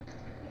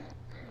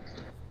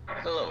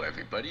Hello,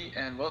 everybody,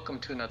 and welcome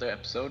to another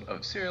episode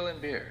of Cereal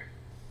and Beer.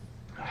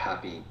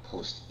 Happy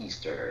post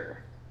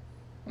Easter.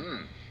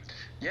 Hmm.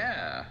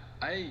 Yeah,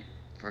 I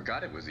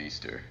forgot it was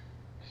Easter.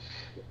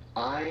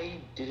 I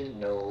didn't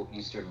know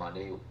Easter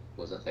Monday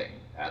was a thing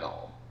at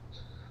all.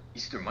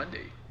 Easter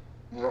Monday.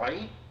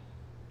 Right?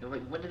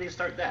 Like, when did they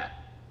start that?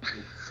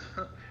 It's.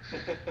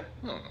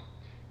 Hmm.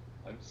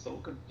 I'm so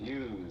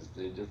confused.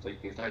 They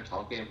start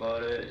talking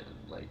about it,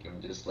 and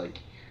I'm just like,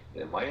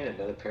 am I in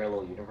another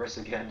parallel universe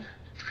again?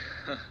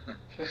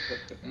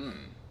 Hmm.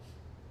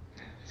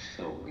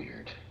 So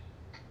weird.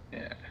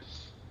 Yeah.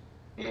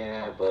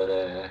 Yeah, but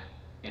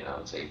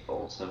it's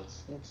April, so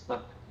it's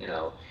not.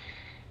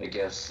 I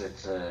guess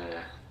it's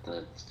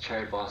the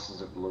cherry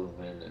blossoms are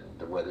blooming and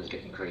the weather's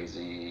getting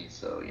crazy.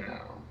 So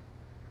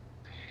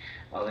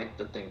I like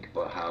to think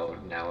about how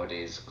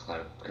nowadays,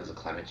 because of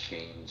climate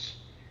change,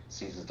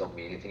 seasons don't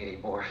mean anything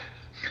anymore.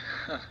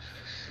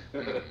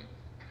 Hmm.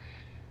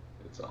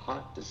 It's a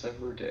hot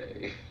December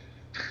day.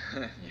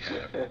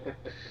 Yeah.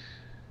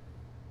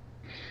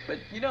 But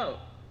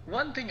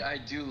one thing I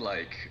do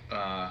like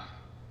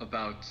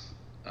about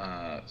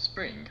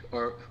spring,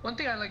 or one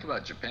thing I like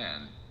about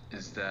Japan,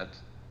 is that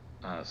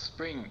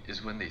spring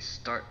is when they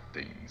start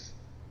things.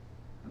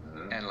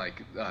 Mhm.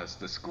 And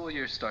the school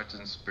year starts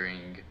in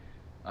spring,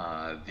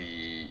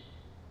 the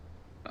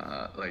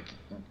like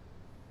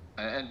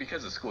and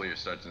because the school year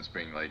starts in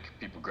spring, like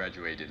people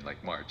graduate in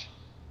like March,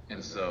 and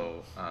Mhm.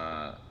 so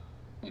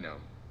you know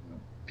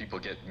people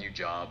get new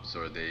jobs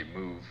or they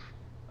move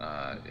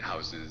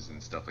houses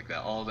and stuff like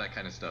that. All that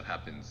kind of stuff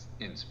happens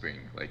in spring,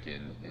 like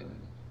in Mhm.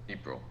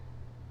 April,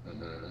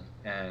 Mhm.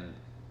 and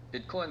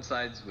it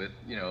coincides with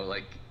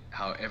like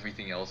how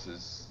everything else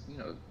is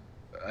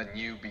a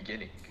new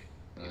beginning.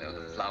 The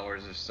Mhm.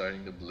 flowers are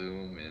starting to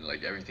bloom and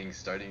like everything's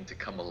starting to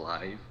come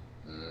alive,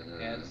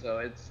 and Mhm. so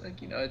it's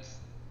like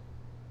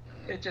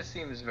it just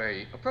seems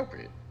very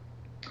appropriate.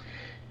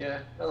 Yeah,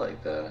 I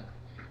like that.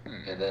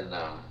 Hmm. And then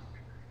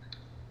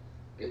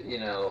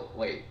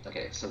wait,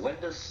 okay, so when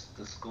does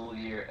the school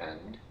year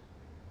end?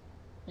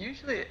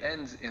 Usually it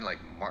ends in like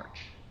March.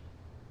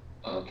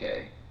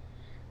 Okay,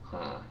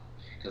 huh?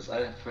 Because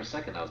for a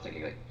second I was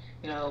thinking like,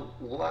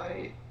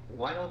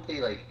 why don't they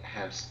like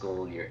have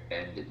school year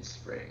end in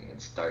spring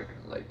and start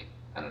in like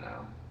I don't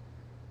know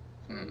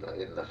Hmm.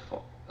 in the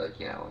fall, like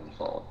in the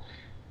fall.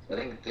 I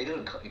think they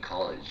do in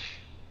college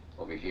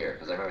over here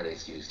because I remember they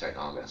used to start in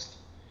August.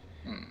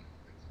 Hmm.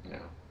 You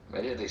know,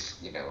 maybe they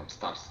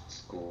stop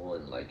school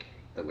in like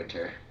the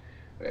winter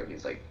where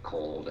everything's like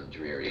cold and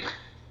dreary.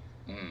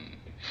 Hmm.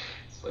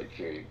 It's like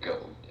here you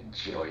go,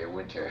 enjoy your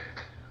winter.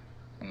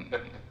 Hmm.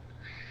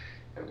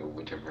 Having a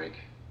winter break.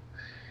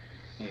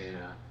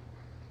 Yeah.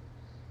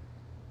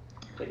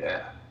 But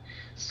yeah.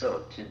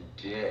 So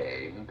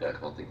today we've got a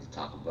couple things to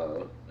talk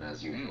about,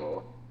 as Hmm.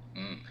 usual.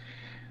 Hmm.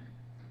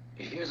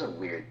 Here's a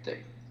weird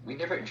thing. We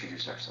never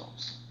introduced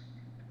ourselves.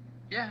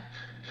 Yeah.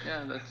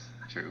 Yeah, that's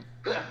true.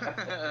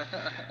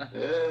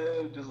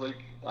 Just like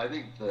I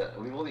think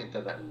we've only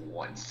done that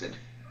once in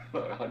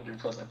 100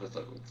 plus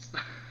episodes.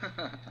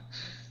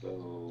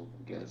 So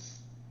I guess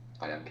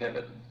I am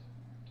Kevin.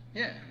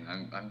 Yeah,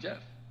 and I'm Jeff.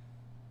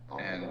 All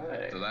And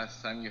right. the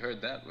last time you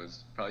heard that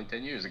was probably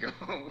 10 years ago.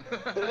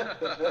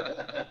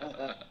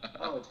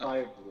 Oh, it's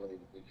hard.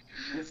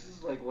 This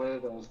is like one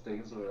of those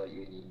things where like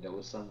you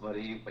know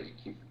somebody, but you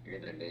keep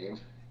forgetting their name.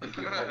 You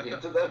keep running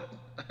into them.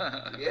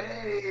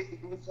 Yay!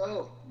 What's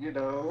up?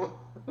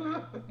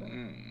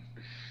 Hmm.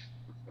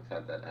 I've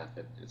had that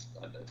happen. It's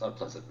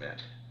unpleasant, man.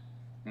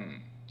 Hmm.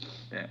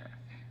 Yeah.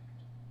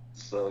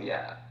 So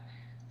yeah.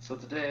 So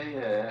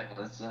today,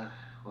 let's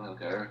well,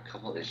 got a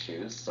couple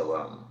issues.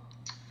 So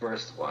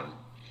first one.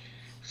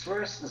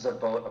 First is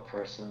about a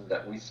person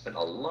that we spent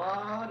a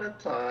lot of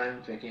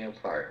time picking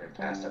apart in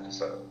past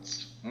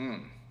episodes. Hmm.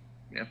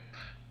 Yep.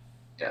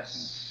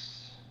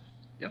 Yes.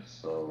 Yep.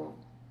 So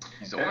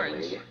He's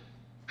orange.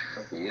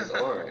 apparently he is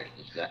orange.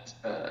 That's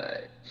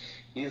right.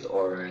 He's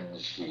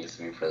orange. He used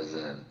to be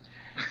president.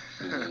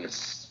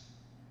 He's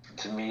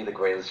to me the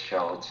greatest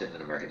charlatan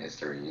in American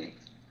history.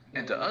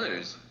 And to And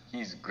others,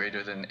 he's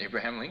greater than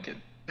Abraham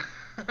Lincoln.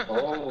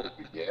 oh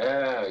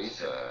yeah,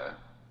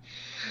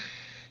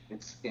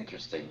 it's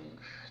interesting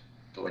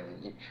when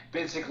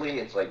basically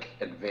it's like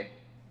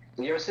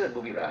you ever see the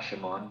movie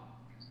Rashomon?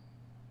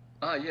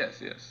 Ah,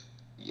 yes, yes.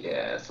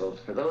 Yeah, so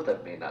for those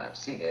that may not have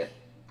seen it,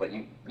 but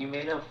you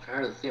may not have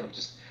heard of the theme,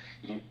 just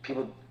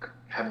people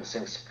having the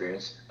same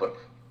experience, but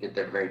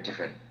they're very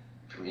different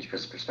from each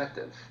person's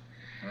perspective.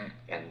 Mm.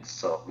 And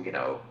so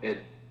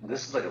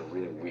this is like a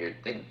really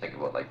weird thing to think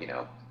about. Like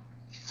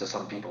to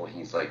some people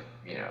he's like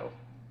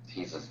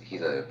he's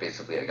a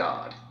basically a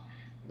god.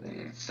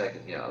 Mm.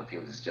 Second, other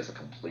people it's just a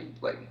complete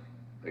like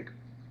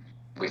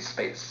waste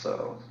space.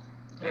 So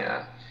Mm.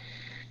 yeah.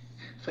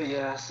 So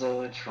yeah,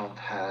 so Trump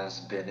has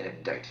been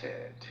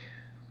indicted.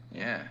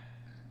 Yeah.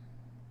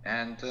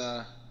 And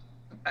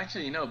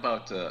actually,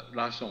 about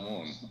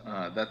Rashomon,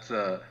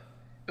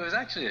 it was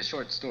actually a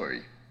short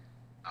story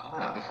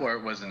Ah. before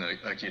it was an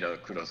Akira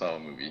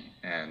Kurosawa movie.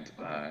 And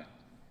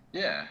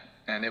yeah,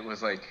 and it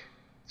was like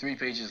 3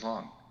 pages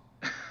long.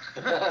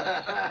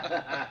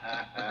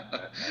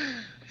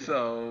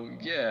 So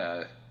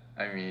yeah,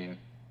 I mean,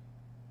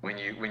 when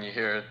you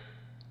hear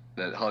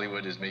that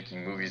Hollywood is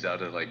making movies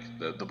out of like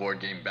the board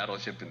game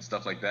Battleship and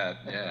stuff like that,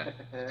 yeah,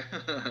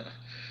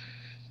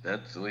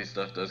 that silly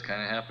stuff does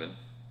kind of happen.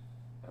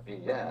 I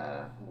mean,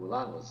 yeah,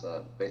 Mulan was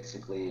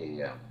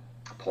basically a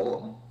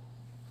poem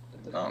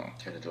and then Oh,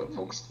 turned into a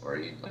folk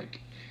story, like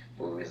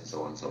movies and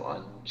so on and so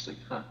on. Just like,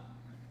 huh.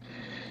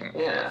 hmm.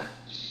 Yeah.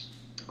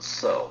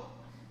 So,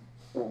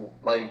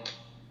 like,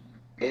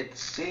 it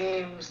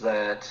seems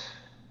that,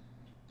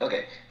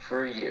 okay,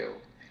 for you,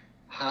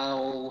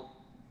 how,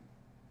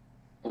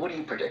 what do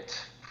you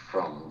predict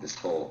from this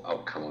whole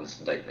outcome of this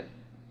indictment?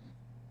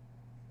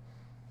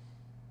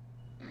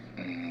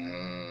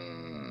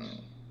 Mm,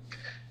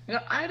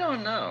 I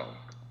don't know.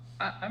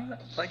 I'm not,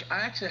 like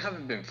I actually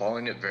haven't been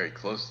following it very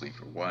closely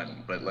for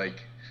one, but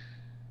like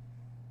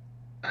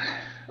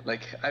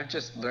I've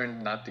just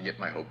learned not to get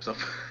my hopes up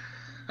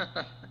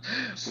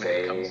when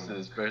it comes to Same,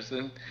 this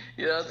person.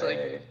 It's like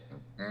say,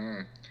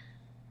 mm,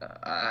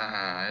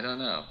 I don't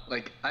know.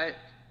 Like I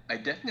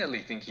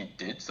definitely think he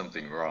did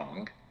something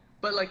wrong,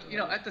 but like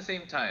mm, at the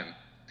same time,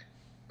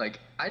 like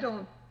I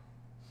don't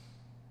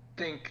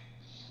think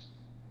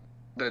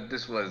that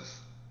this was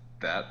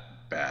that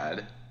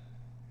bad.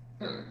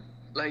 hmm.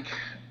 Like,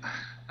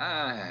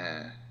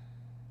 ah,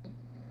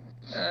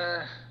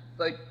 uh,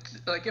 like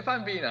like if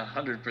I'm being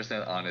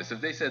 100% honest,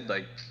 if they said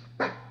like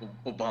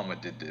Obama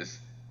did this,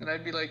 then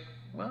I'd be like,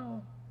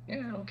 well,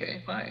 yeah,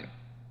 okay, fine.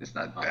 It's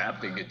not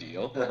that big a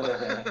deal.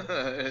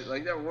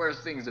 Like there are worse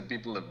things that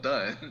people have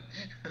done,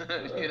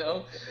 you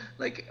know,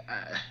 like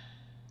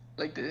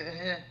like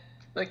the,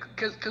 like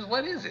because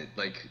what is it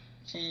like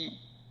he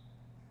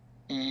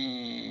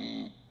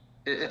he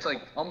it's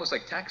like almost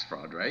like tax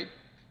fraud, right?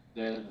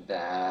 There's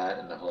that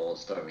and the whole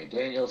Stormy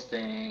Daniels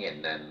thing,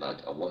 and then like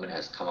a woman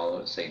has come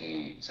out saying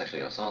he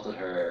sexually assaulted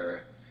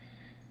her,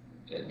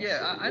 and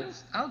Yeah, so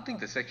I don't think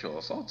the sexual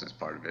assault is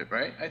part of it,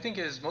 right? I think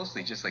it is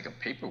mostly just like a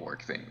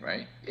paperwork thing,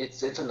 right?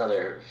 it's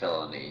another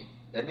felony.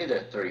 And neither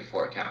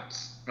 34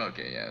 counts.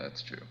 Okay, yeah,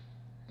 that's true.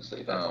 It's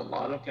like that's a Um,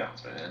 lot of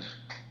counts, man.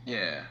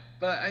 yeah,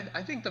 but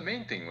I think the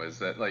main thing was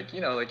that like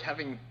like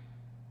having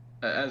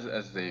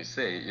as they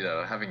say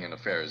having an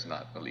affair is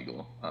not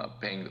illegal.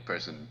 Paying the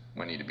person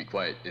money to be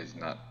quiet is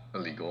not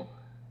illegal.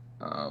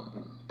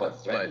 Um, But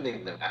but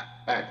threatening them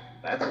back,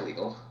 that's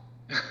illegal.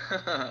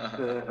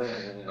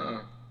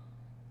 uh,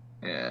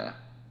 yeah,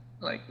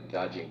 like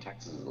Dodging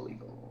taxes is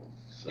illegal.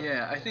 So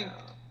yeah, I think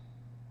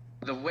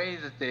yeah. the way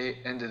that they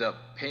ended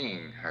up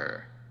paying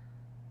her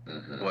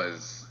Hmm.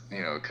 was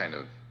kind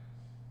of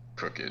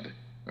crooked,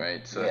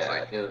 right? So it's Yeah,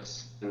 like, it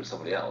was through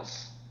somebody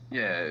else.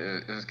 yeah,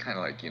 it was kind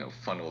of like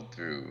funneled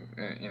through,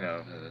 Mm.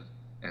 and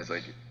it's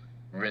like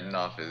written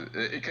off as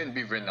it couldn't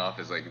be written off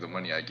as like the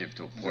money I give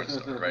to a porn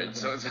star, right?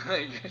 So it's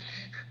like,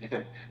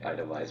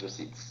 Itemized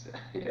receipts.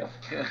 Yeah.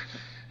 yeah,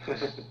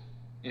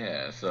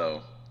 yeah.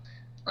 So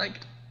like,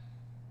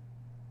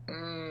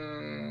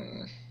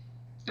 mm,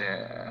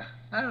 yeah,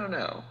 I don't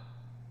know.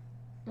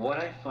 What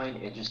I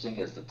find interesting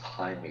is the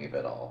timing of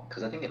it all,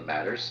 because I think it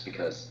matters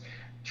because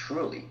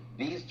truly,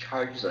 these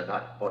charges are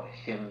not about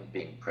him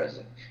being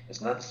president.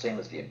 It's not the same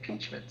as the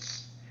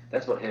impeachments.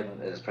 That's about him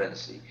and his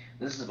presidency.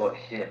 This is about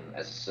him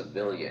as a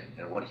civilian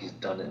and what he's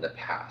done in the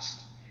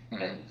past.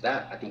 Hmm. And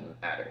that, I think,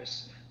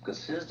 matters.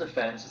 Because his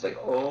defense is like,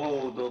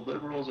 oh, the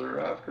liberals are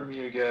after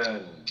me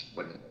again.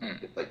 When Hmm.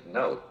 it's like,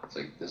 no, it's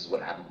like, this is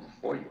what happened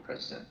before you were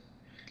president.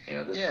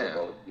 This is Yeah.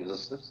 about you as a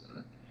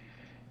citizen.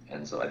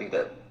 And so I think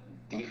that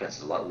defense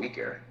is a lot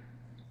weaker.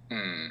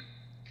 Hmm.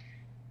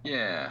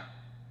 Yeah.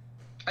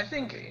 I I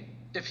think mean,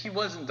 if he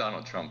wasn't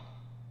Donald Trump,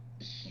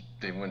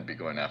 they wouldn't be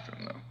going after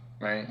him though,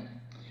 right?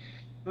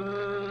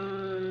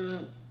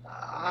 mm,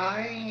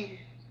 I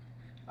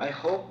I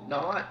hope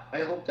not.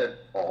 I hope that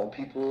all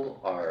people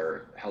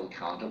are held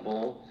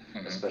accountable,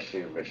 Hmm.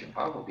 especially rich and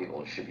powerful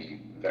people should be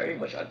very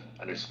much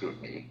under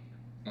scrutiny.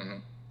 Hmm.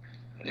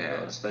 And,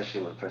 Yeah.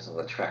 especially with a person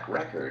with a track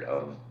record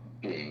of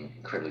being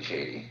incredibly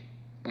shady.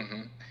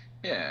 Hmm.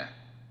 Yeah.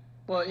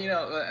 Well,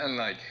 and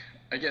like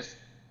I guess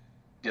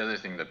the other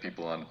thing that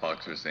people on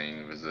Fox were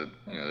saying was that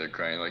they're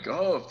crying like,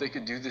 oh, if they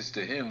could do this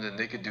to him, then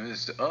they could do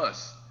this to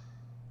us.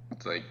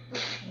 It's like,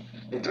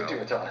 They do no.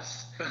 it to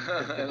us.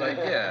 Like,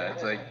 yeah,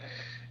 it's like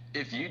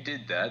if you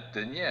did that,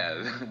 then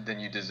yeah, then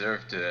you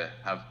deserve to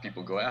have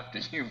people go after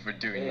you for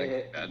doing like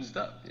Eh, bad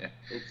stuff. Yeah.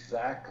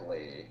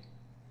 exactly.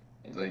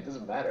 It's It like,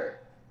 doesn't matter.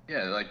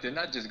 yeah, like they're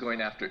not just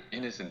going after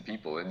innocent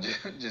people and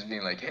just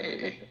being like,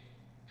 hey.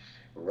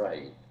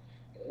 Right.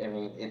 I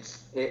mean,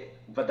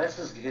 but that's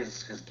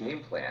his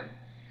game plan.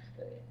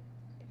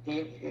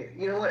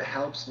 You know what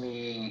helps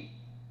me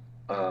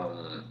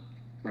um,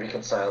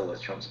 reconcile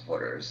with Trump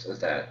supporters is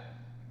that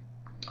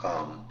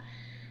um,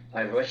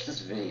 I watched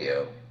this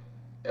video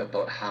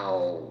about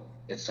how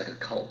it's like a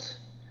cult.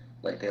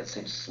 Like they have the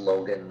same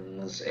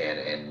slogans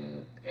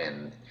and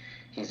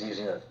he's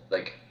using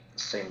like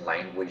same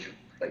language,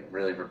 like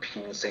really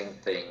repeating the same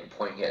thing,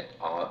 pointing at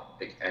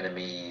like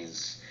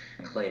enemies,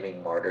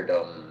 claiming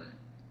martyrdom.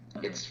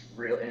 it's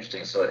real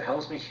interesting. So it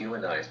helps me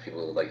humanize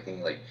people, like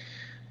thinking like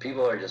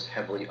people are just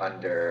heavily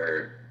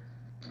under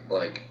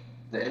like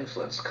the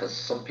influence because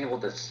some people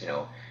that's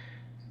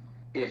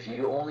if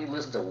you only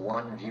listen to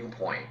one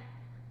viewpoint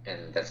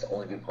and that's the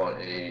only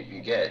viewpoint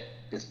you get,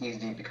 it's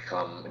easy to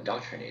become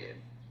indoctrinated.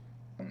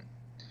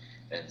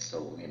 And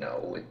so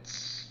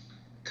it's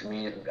to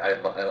me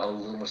I'm a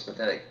little more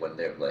sympathetic when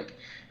they're like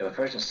if a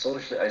person is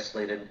socially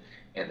isolated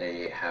and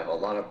they have a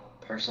lot of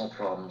personal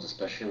problems,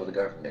 especially with the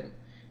government,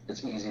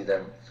 it's easy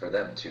for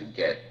them to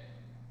get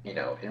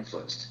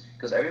influenced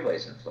because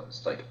everybody's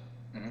influenced. Like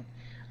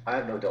I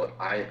have no doubt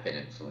I've been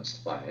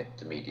influenced by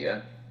the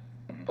media,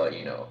 but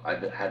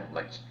I've had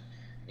like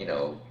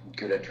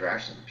good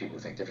interactions with people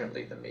who think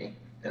differently than me,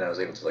 and I was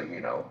able to like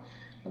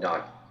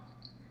not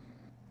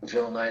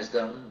villainize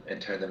them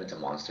and turn them into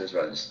monsters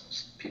rather than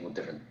just people with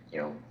different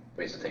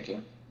ways of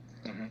thinking.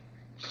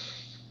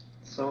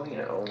 So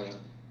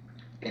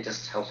it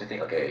just helps me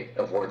think. Okay,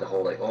 avoid the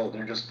whole like, oh,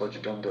 they're just a bunch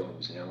of dum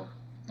dums. Yeah.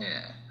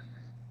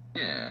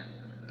 Yeah.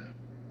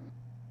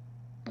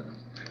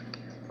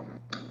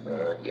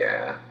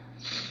 Yeah.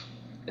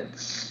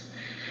 It's.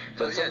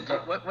 But yeah,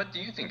 what do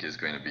you think is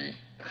going to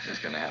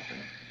happen?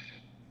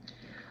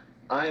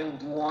 I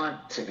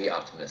want to be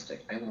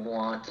optimistic. I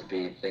want to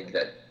think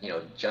that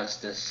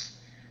justice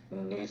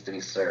needs to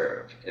be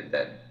served and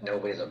that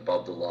nobody's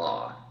above the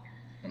law.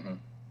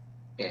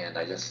 And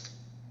I just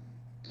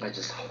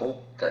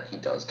hope that he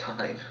does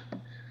time,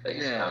 that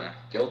he's found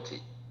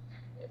guilty,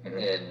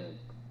 and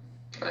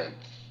like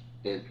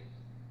it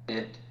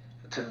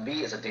to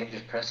me is a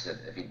dangerous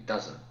precedent if he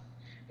doesn't.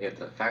 If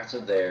the facts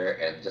are there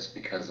and just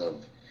because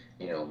of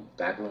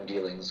backroom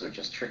dealings or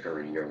just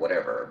trickery or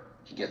whatever,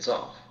 he gets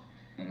off.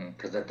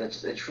 Because that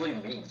just it truly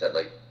means that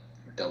like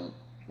the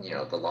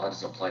the law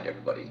doesn't apply to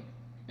everybody.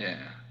 Yeah.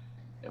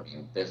 I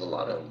mean, there's a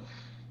lot of.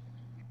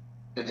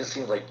 It just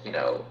seems like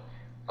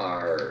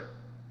our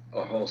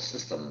whole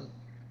system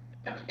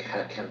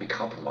can be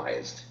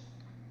compromised,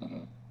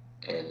 and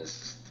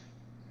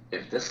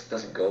if this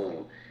doesn't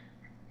go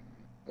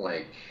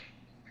like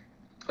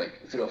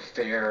through a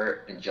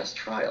fair and just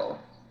trial,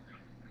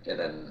 and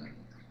then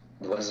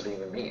what does it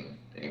even mean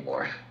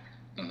anymore?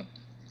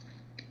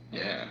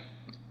 Yeah.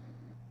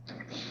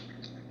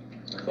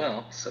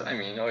 Well, so I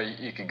mean, or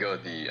you could go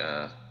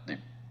the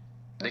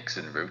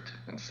Nixon route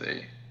and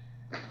say,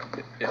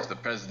 if the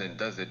president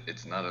does it,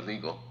 it's not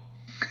illegal.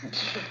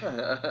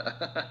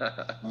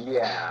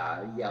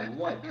 Yeah.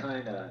 What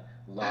kind of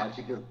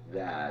logic is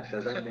that?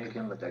 Does that make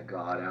him like a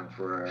god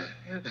emperor?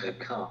 Like,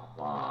 come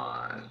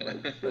on.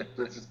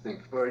 Let's just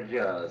think for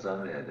just a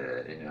minute,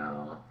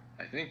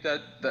 I think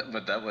but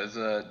that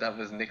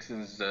was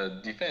Nixon's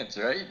defense,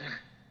 right?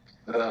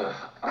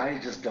 I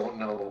just don't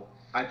know.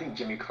 I think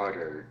Jimmy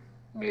Carter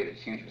made a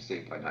huge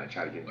mistake by not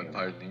charging him.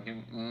 Pardoning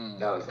him.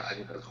 I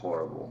think that was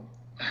horrible.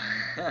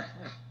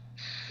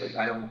 Like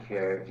I don't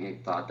care if he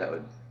thought that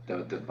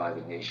would divide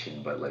the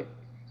nation, but like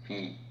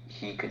he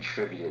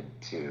contributed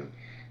to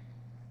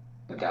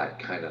that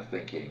kind of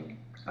thinking,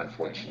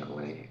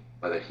 unfortunately,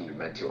 whether he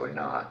meant to or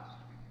not.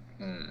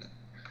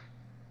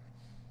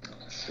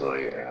 So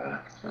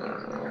yeah, I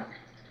don't know.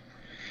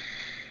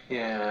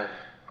 Yeah.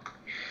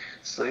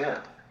 So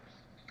yeah.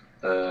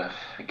 I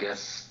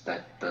guess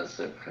that does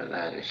it for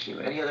that issue.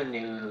 Any other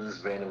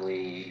news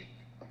randomly?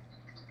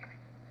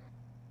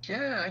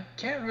 Yeah, I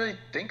can't really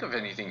think of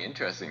anything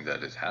interesting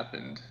that has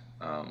happened.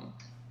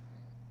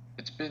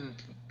 It's been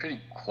pretty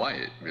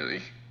quiet,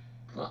 really.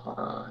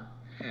 Yeah,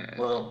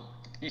 well,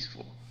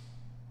 peaceful.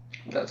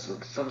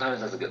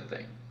 Sometimes that's a good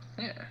thing.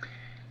 Yeah.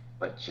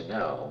 But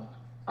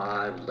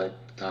I'd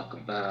like to talk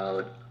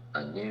about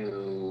a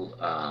new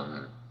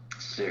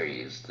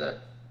series that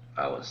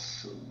I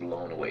was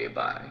blown away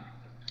by.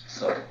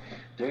 So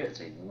there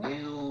is a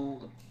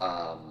new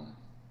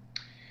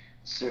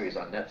series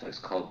on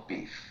Netflix called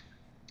Beef.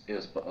 It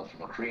was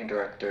from a Korean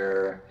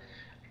director.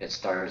 It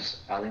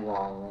stars Ali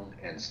Wong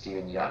and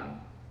Steven Yeun.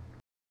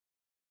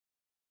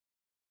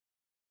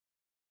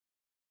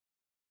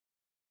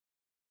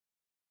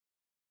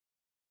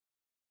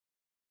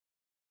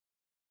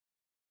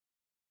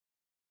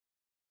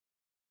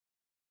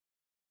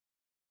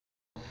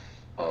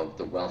 Of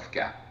the wealth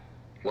gap.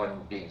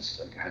 One being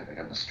kind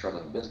of a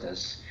struggling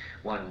business,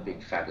 one being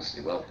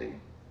fabulously wealthy.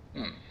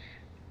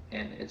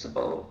 And it's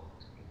about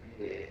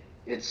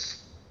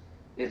it's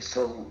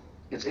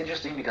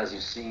interesting because you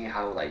see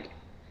how like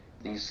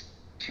these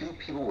two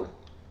people with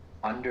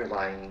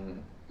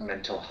underlying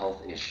mental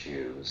health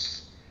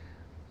issues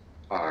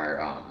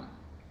are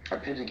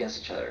pitted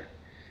against each other,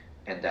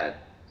 and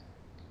that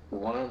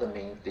one of the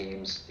main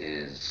themes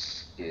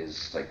is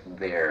like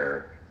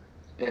their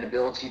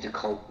inability to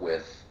cope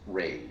with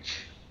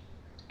rage,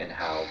 and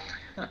how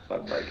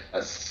from like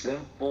a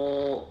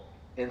simple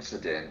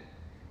incident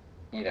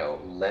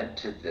led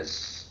to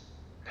this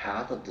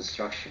path of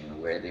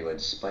destruction where they would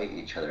spite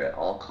each other at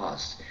all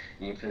costs,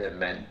 even if it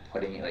meant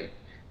putting like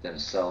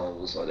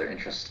themselves or their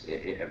interests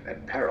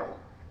in peril.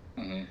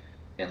 And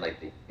like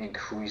the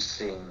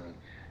increasing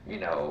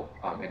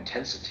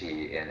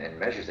intensity and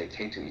measures they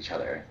take to each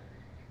other,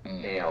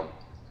 Mm. You know,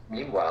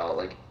 meanwhile,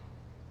 like,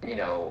 you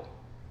know,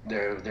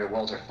 their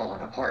worlds are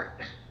falling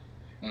apart,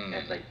 and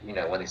Mm. like,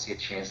 when they see a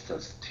chance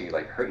to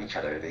like hurt each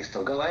other, they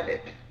still go at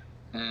it.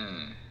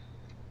 Mm.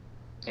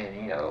 And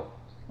you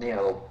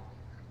know,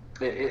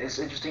 it's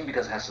interesting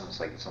because it has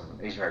some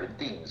Asian American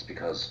themes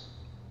because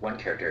one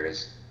character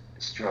is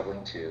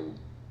struggling to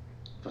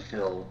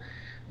fulfill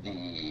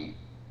the,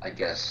 I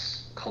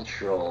guess,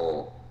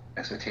 cultural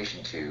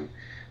expectation to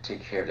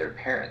take care of their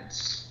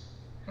parents,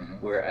 Mm-hmm.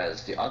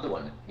 whereas the other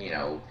one,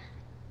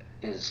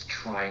 is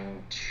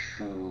trying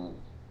to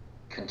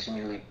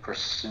continually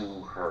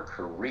pursue her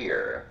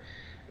career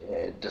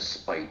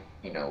despite,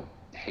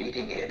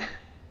 hating it.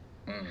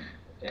 Mm.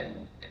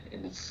 and,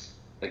 and it's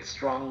like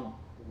strong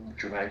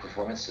dramatic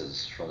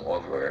performances from all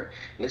over.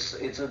 It's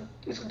a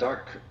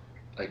dark,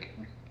 like,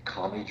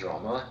 comedy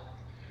drama,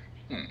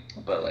 Mm.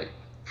 but like,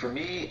 for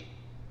me,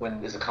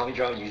 when there's a comedy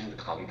drama, usually the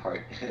comedy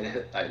part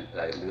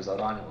I lose out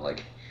on, and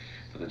like,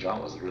 but the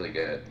drama was really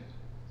good.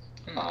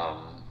 Mm.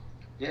 um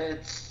yeah,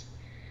 it's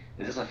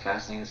just a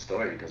fascinating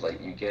story because like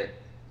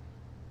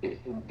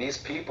these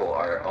people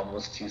are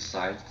almost two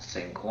sides of the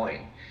same coin,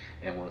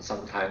 and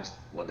sometimes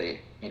when they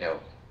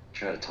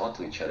try to talk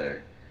to each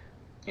other,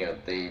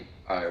 they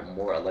are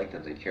more alike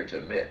than they care to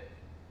admit.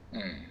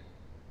 Mm.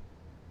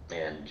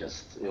 And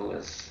just it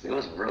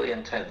was really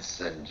intense,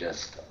 and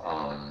just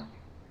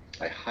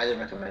I highly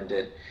recommend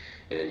it.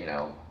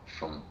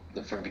 From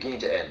beginning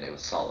to end, it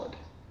was solid.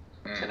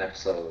 10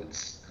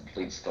 episodes,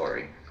 complete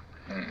story.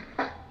 Mm.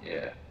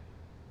 Yeah.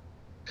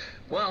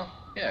 Well,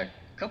 yeah,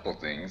 a couple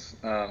things.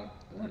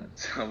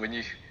 So when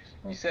you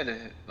said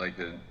it, like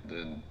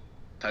the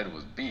title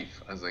was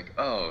beef, I was like,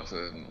 oh,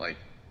 so like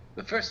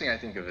the first thing I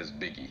think of is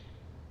Biggie.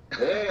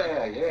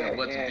 Yeah, You know, yeah,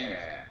 what's beef?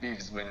 yeah. Beef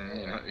is when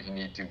Yeah. you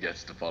need two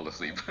gets to fall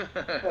asleep.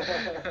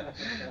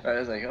 I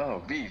was like,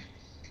 oh, beef.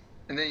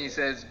 And then he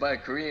says by a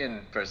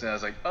Korean person, I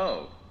was like,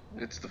 oh,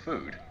 it's the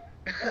food.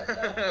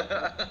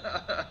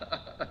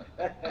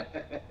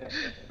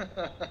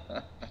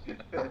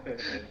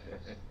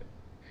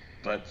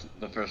 But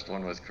the first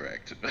one was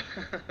correct.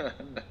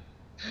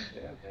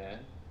 Yeah, man.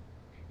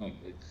 Hmm.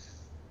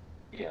 It's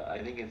Yeah,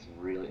 I think it's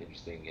really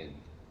interesting, and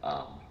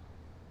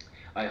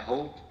I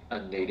hope a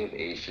native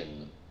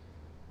Asian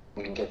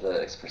we can get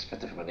the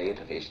perspective from a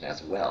native Asian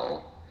as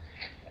well,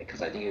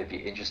 because I think it'd be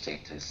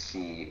interesting to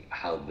see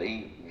how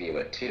they view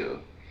it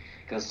too.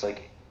 Because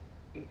like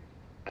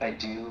I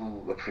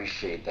do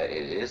appreciate that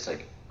it is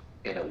like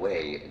in a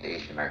way an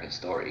Asian American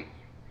story.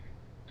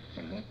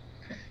 Hmm.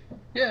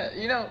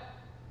 Yeah,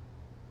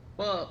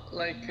 well,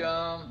 like,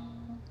 yeah,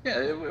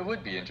 it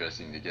would be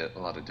interesting to get a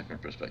lot of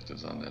different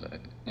perspectives on that.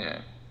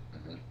 Yeah.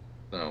 Mm-hmm.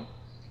 So,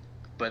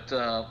 but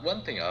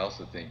one thing I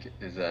also think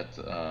is that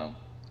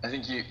I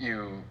think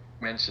you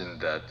mentioned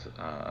that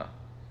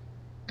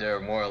they're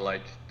more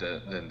alike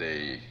than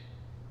they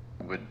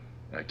would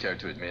care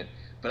to admit.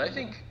 But I Mm-hmm.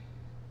 think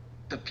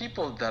the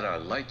people that are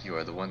like you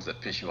are the ones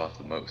that piss you off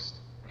the most,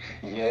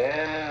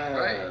 Yeah,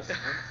 right?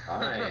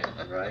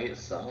 sometimes, right?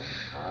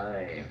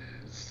 Sometimes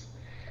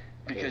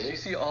it Because you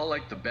see is. all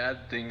like the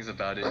bad things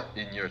about it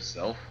in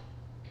yourself,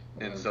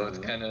 and so it's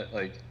Mm-hmm. kind of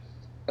like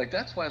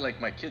that's why like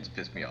my kids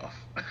piss me off.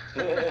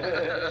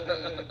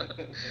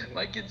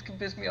 My kids can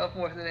piss me off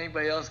more than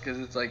anybody else because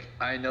it's like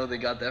I know they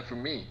got that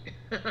from me.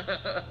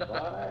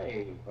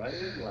 Right, right.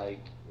 Like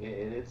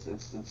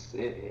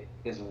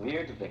it's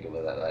weird to think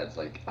about that. It's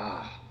like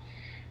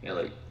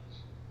like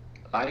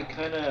I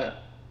kind of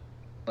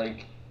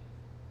like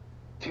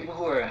people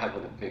who have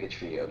like a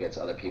bigotry against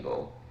other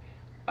people.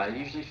 I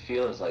usually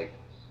feel it's like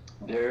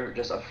they're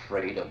just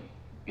afraid of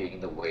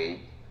being the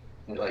way,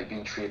 like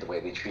being treated the way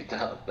they treat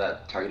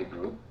that targeted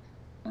group.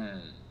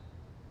 Mm.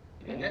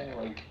 And Yeah.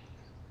 like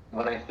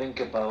when I think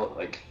about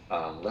like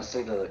let's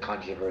say the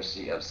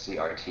controversy of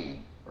CRT,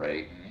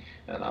 right?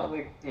 Mm. And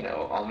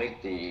I'll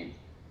make the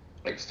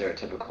like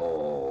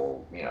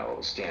stereotypical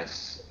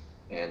stance,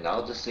 and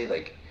I'll just say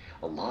like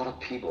a lot of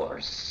people are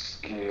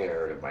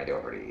scared of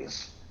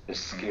minorities. They're Mm.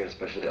 scared,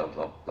 especially of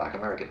Black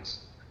Americans,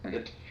 Mm.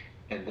 it,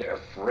 and they're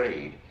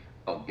afraid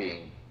of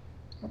being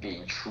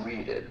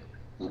treated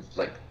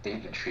like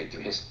they've been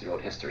treated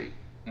throughout history.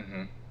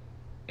 Mm-hmm.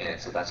 And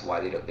so that's why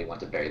they want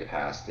to bury the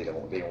past. They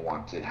don't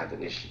want to have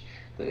the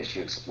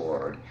issue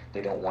explored.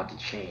 They don't want to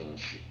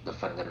change the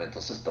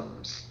fundamental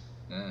systems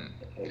Mm.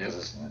 because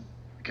Yep. it's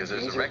Because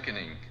there's easier. a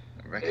reckoning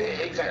to be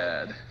Exactly.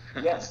 had.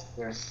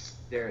 Yes,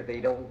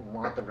 they don't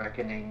want the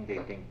reckoning. They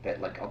think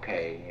that like,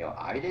 okay,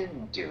 I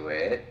didn't do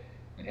it,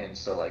 Hmm. and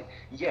so like,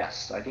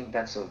 yes, I think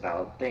that's a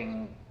valid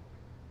thing,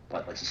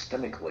 but like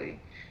systemically,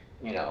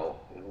 you know,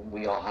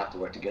 we all have to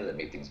work together to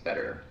make things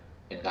better,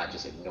 and not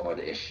just ignore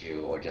the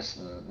issue or just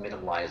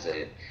minimize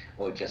it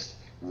or just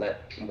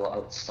let people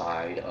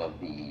outside of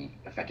the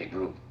affected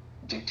group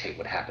dictate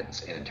what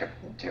happens in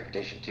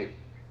interpretation too.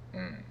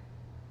 Mm.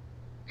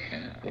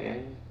 Yeah.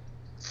 And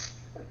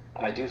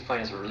I do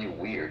find it's really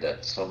weird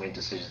that so many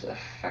decisions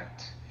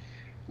affect,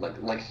 like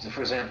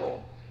for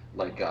example,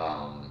 like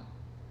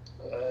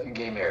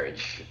gay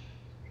marriage,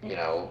 you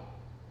know,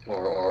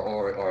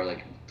 or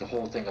like the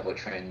whole thing about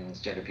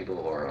transgender people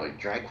or like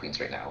drag queens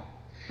right now,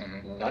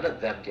 Mm-hmm. none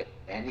of them get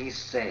any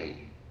say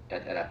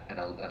in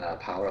a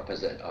power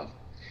position of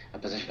a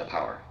position of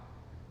power.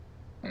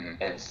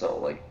 Mm-hmm. And so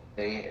like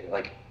they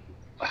like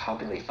how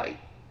can they fight?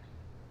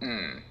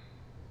 Mm.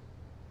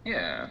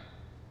 Yeah.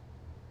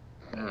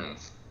 Mm.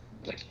 It's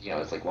like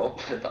it's like well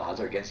the odds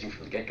are against you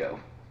from the get go,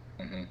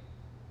 Mm-hmm.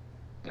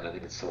 and I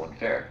think it's so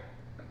unfair.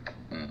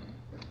 Mm.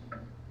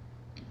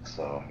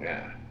 So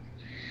yeah,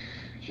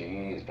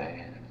 jeez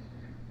man,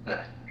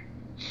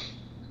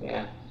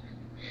 yeah.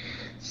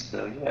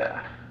 So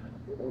yeah,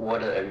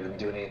 what have you been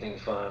doing? Anything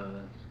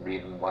fun?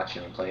 Reading,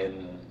 watching,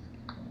 playing?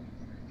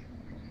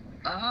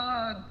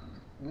 Uh,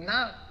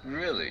 Not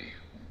really,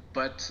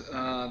 but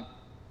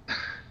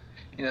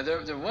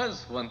there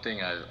was one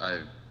thing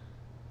I've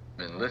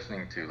been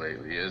listening to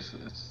lately is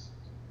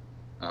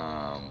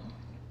um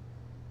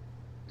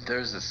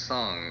there's a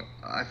song,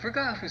 I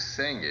forgot who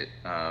sang it,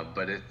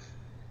 but it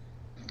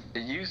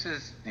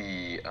uses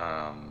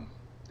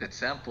it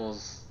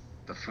samples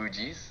the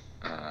Fugees,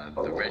 the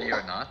Oh, Ready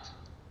or Not.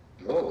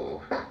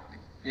 whoa.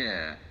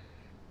 Yeah,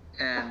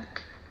 and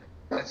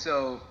and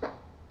so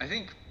I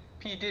think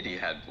P Diddy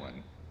had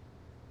one.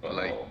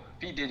 Like Oh.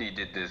 P Diddy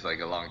did this like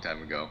a long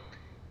time ago,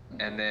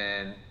 and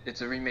then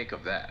it's a remake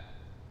of that.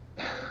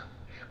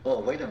 Oh,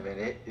 wait a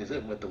minute. Is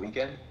it with the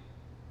weekend?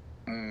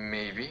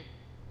 Maybe.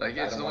 Like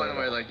I it's don't the want to one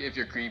where know. like if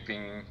you're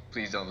creeping,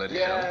 please don't let it show.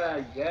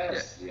 Yeah, Yeah.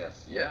 yes,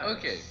 yes, Yeah,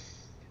 okay.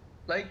 yes.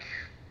 Like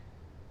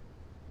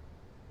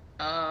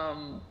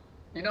um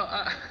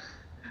I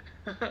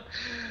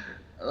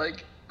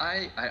like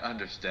I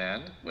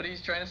understand what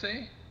he's trying to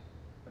say.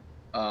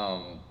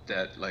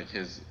 That like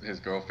his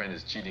girlfriend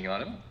is cheating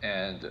on him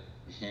and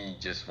he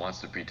just wants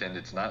to pretend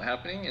it's not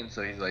happening and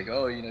so he's like,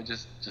 "Oh,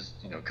 just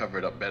cover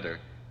it up better."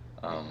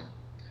 Um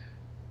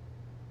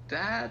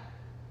that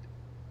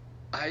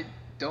I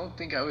don't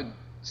think I would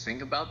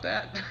sing about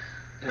that.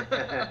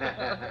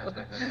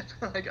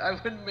 Like I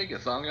wouldn't make a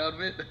song out of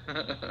it.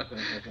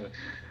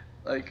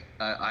 Like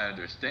I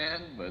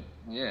understand, but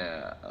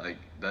yeah, like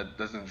that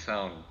doesn't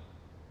sound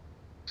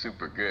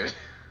super good.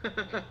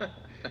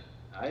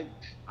 I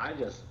I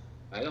just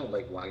I don't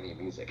like whiny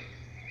music.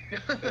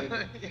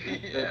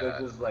 It's Yeah.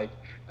 just like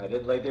I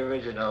didn't like the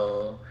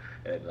original,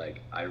 and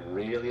like I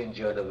really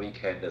enjoy The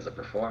Weeknd as a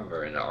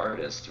performer and an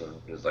artist. When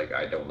it was like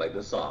I don't like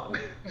the song,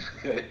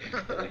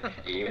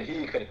 even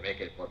he couldn't make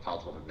it more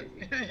palatable for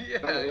me.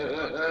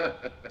 Yeah,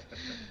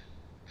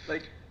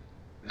 like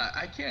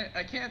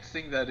I can't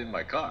sing that in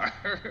my car.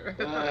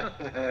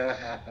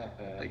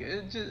 Like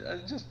it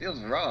just feels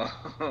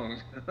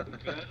wrong.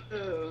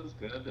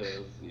 Goodness.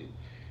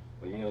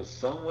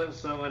 But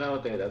someone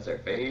out there, that's their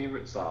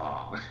favorite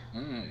song.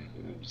 Mm.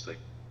 And I'm just like,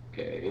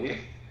 okay.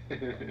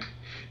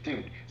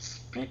 Dude,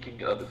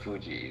 speaking of the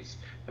Fugees,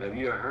 have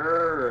you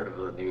heard of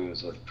the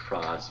news with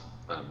Pras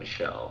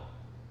Michelle?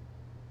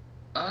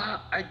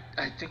 I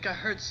think I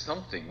heard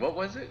something. What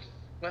was it?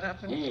 What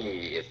happened?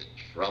 He is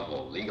in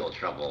trouble, legal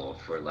trouble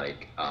for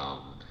like I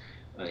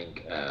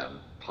think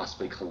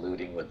possibly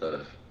colluding with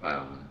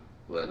well,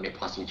 maybe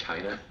possibly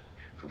China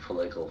for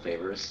political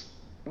favors.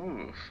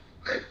 Ooh.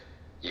 Like,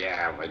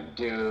 yeah, but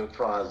dude,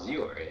 Praz,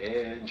 you are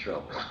in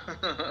trouble.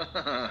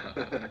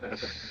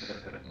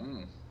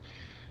 Mm.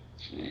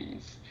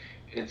 Jeez.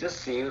 It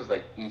just seems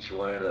like each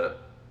one of the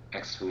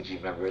ex Fuji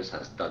members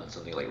has done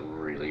something like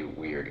really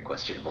weird and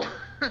questionable.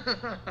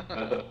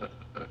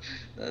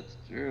 That's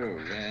true,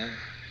 man.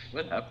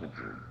 What happened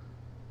to him?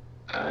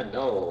 I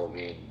know, I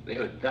mean, they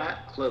were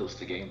that close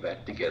to getting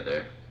back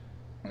together.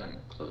 That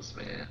Mm. close,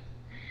 man.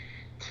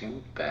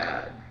 Too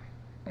bad.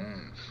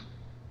 Mm.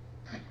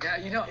 Yeah,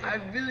 I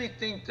Yeah. really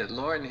think that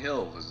Lauryn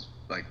Hill was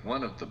like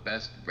one of the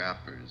best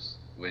rappers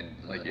when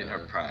like in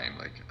her Uh, prime.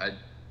 Like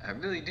I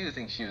really do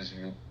think she was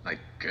like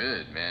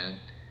good, man.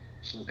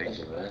 she's Like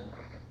legend, man.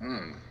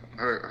 mm,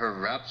 her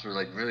raps were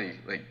like really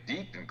like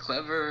deep and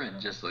clever and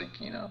just like,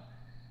 uh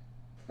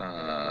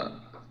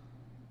Mm.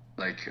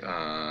 like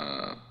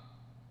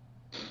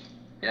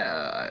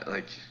yeah,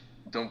 like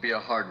don't be a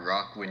hard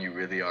rock when you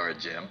really are a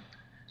gem. Like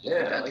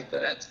Yeah, I that's like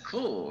that. that's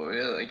cool.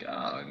 Yeah, like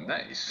oh,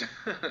 nice.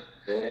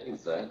 Yeah,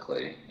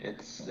 exactly.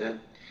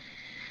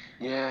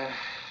 Yeah,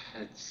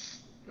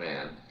 it's,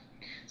 man.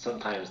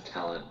 Sometimes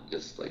talent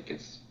just like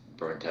gets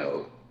burnt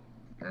out.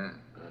 Mm.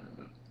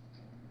 Uh,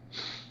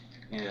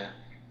 yeah,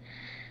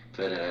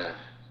 but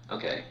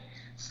okay.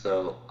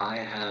 So I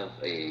have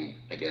I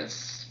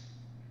guess,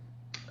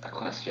 a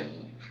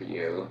question for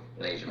you,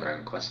 an Asian Mm.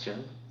 American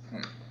question.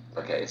 Mm.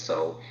 Okay,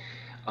 so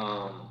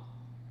um,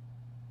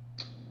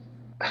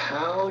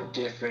 how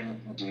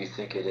different do you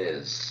think it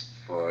is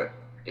for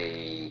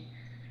a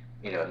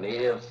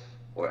native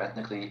or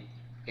ethnically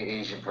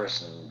Asian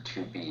person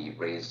to be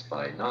raised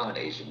by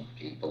non-Asian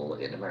people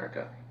in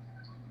America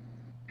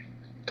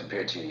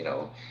compared to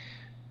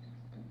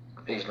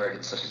Asian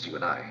Americans such as you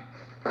and I?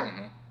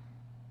 Mm-hmm.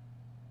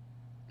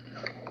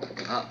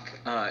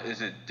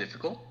 Is it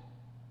difficult?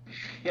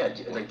 Yeah,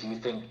 do you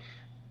think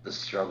the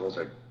struggles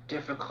are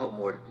difficult?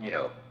 More,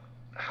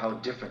 how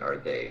different are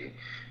they?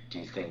 do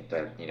you think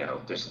that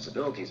their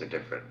sensibilities are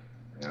different?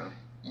 You know?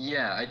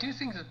 Yeah, I do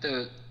think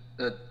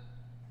that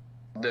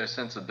their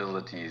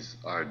sensibilities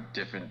are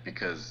different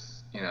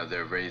because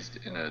they're raised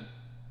in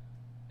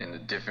a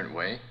different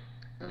way.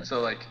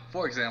 So like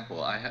for example,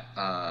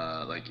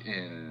 like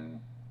in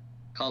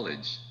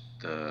college,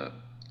 the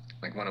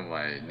like one of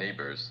my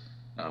neighbors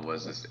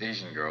was this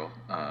Asian girl,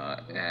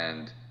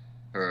 and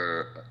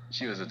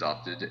she was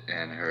adopted,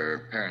 and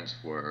her parents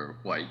were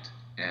white,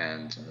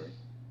 and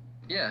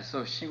yeah,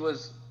 so she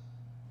was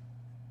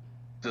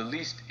the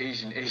least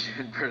Asian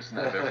person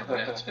I've ever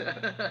met.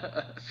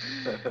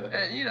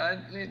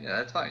 And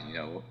that's fine.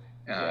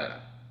 Yeah.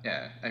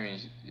 Yeah. I mean,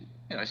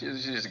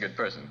 she's just a good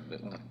person.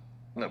 No,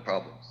 no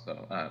problems.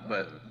 So,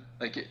 but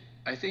like,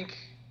 I think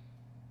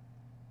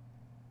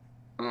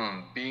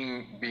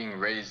being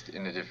raised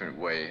in a different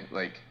way,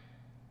 like,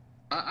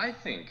 I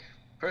think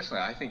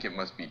personally, I think it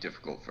must be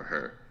difficult for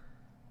her,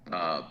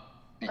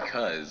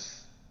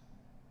 because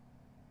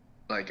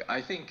like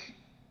I think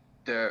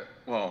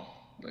well,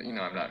 I'm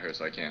not her,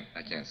 so I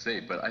can't say,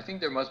 but I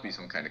think there must be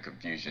some kind of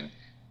confusion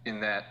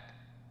in that,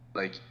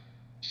 like,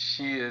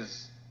 she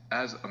is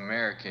as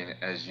American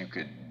as you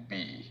could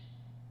be,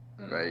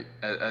 right?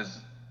 As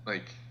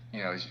like,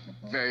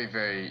 very,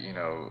 very,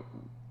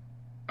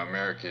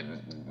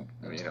 American,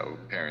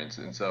 parents,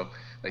 and so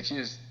like she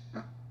is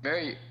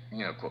very,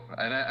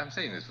 and I'm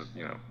saying this with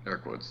air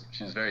quotes.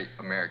 She's very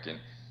American,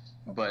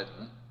 but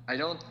I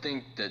don't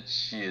think that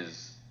she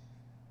is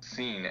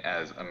seen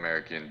as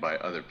American by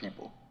other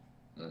people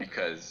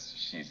because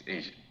she's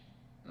Asian,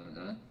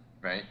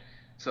 right?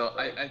 So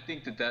Right. I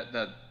think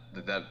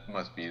that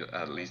must be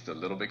at least a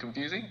little bit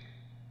confusing,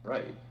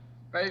 Right.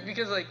 right?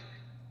 Because like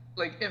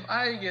if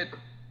I get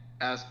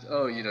asked,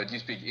 oh, do you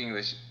speak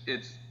English?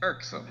 It's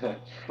irksome,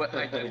 but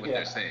I get what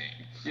they're saying,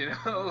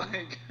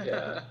 like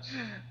Yeah.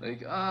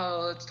 like,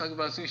 oh, let's talk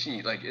about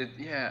sushi, like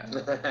yeah,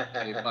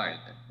 okay, fine,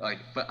 like,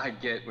 but I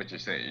get what you're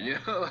saying,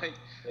 like,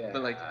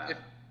 but like Yeah.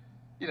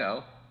 you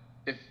know,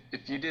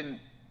 if you didn't,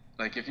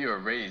 like, if you were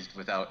raised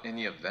without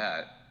any of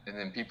that, and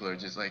then people are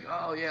just like,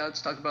 oh yeah,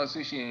 let's talk about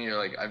sushi, and you're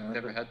like, I've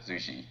never had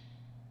sushi.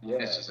 Yeah.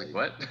 It's just like,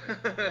 what?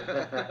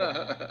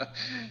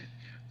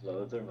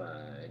 Blows their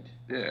mind.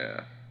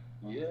 Yeah.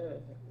 Yeah,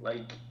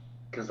 like,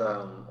 cause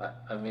I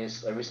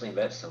recently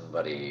met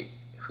somebody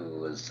who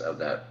was of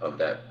that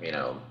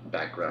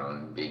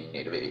background, being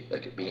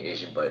like being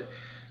Asian, but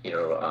you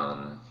know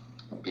um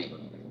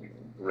being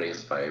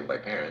raised by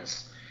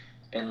parents,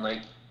 and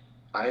like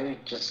I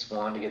just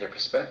wanted to get their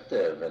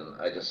perspective,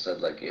 and I just said,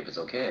 like, if it's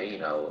okay,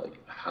 like,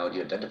 how do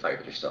you identify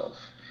with yourself?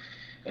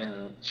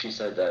 And she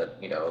said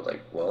that,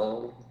 like,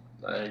 well,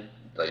 I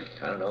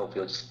don't know,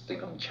 people just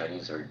think I'm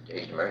Chinese or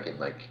Asian American.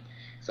 Like,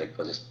 it's like,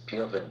 well, just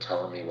people have been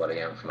telling me what I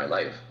am for my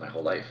life, my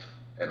whole life.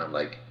 And I'm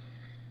like,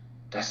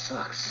 that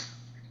sucks.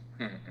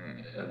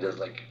 And just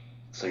like,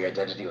 so your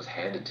identity was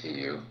handed to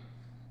you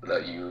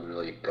without you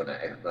really gonna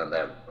on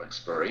that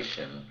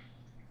exploration.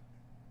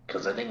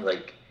 Because I think,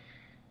 like,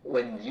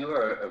 when you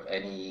are of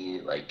any,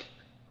 like,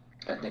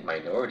 ethnic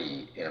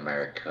minority in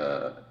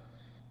America,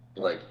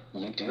 like,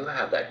 you do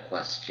have that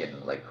question,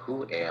 like,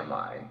 who am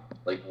I?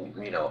 Like,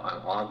 I'm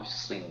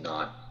obviously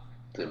not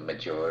the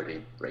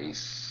majority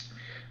race,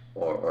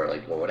 or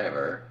like, or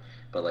whatever,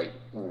 but like,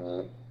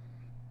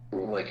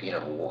 like,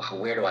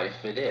 where do I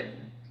fit in?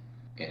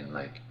 And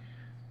like,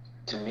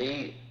 to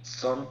me,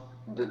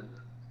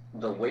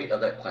 the weight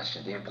of that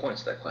question, the importance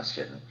of that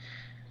question,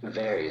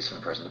 varies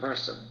from person to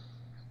person.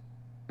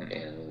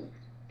 And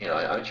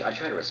I try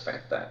to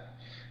respect that,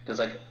 because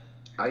like,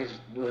 I've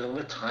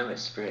with time and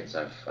experience,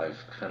 I've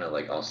kind of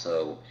like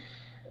also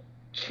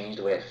changed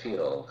the way I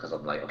feel, because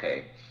I'm like,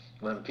 okay,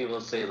 when people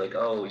say, like,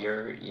 oh,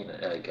 you're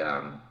like,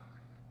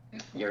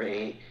 you're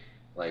a,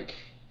 like,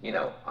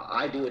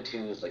 I do it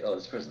too. It's like, oh,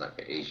 this person's not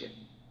very Asian,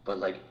 but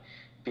like,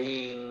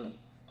 being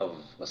of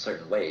a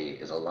certain way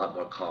is a lot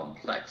more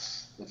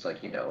complex. It's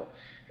like, it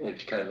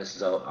kind of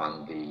misses out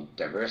on the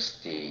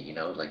diversity.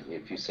 Like,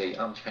 if you say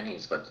I'm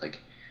Chinese, but like,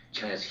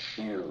 China's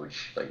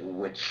huge. Like,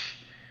 which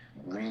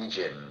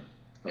region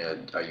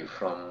are you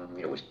from?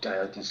 Which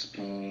dialect do you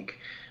speak?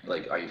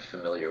 Like, are you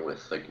familiar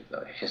with, like,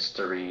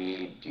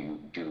 history? Do you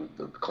do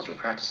the cultural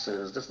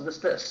practices?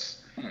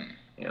 This.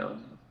 You know,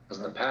 because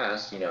in the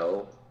past,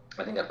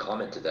 I think I've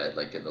commented that,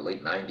 like, in the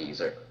late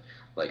 '90s, or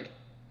like,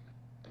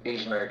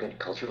 Asian American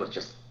culture was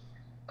just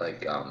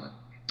like,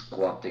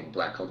 co-opting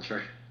black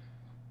culture.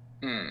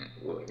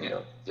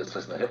 Yeah. Just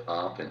listen to hip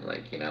hop, and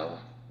like,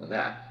 and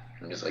that.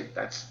 I'm just like,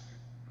 that's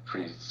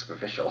pretty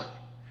superficial.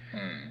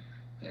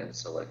 And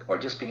so, like, or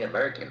just being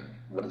American,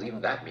 what does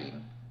even that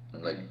mean?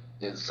 And, like,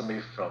 is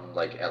somebody from,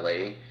 like,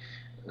 LA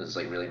is,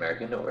 like, really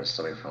American, or is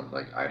somebody from,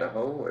 like,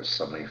 Idaho, or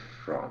somebody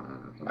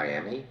from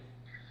Miami?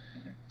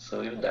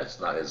 So even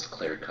that's not as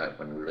clear cut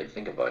when we really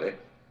think about it.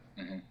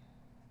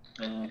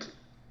 And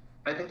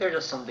I think there are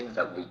just some things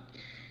that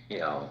you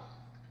know,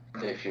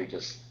 if you're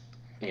just,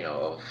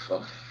 of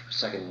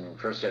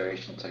first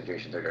generation, second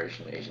generation, third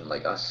generation Asian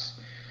like us,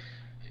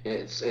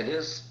 it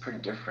is pretty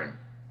different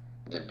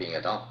than being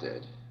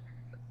adopted.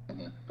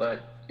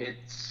 But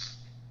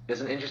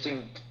it's an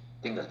interesting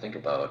thing to think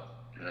about,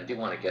 and I do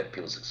want to get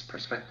people's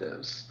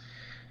perspectives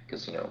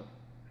because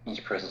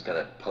each person's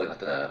gonna probably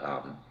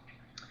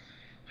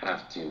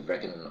have to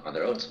reckon on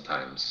their own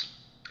sometimes.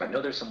 I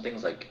know there's some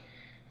things like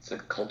it's a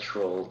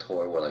cultural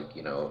tour where like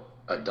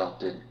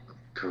adopted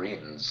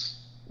Koreans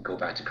go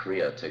back to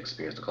Korea to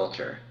experience the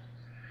culture.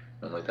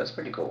 I'm like, that's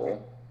pretty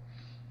cool,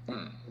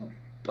 Hmm.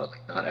 but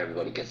not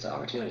everybody gets the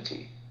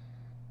opportunity.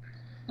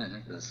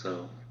 Mm-hmm. And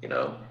so,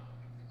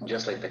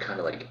 just like the kind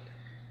of like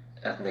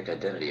ethnic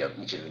identity of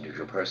each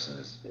individual person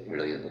is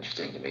really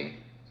interesting to me.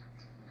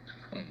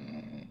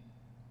 Mm-hmm.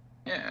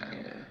 Yeah.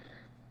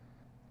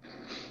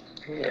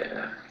 Yeah.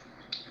 Yeah.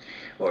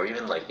 Or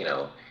even like,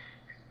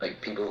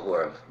 like people who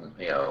are,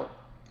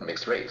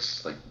 mixed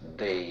race, like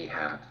they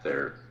have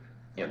their,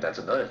 that's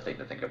another thing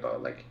to think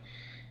about. Like,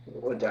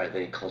 are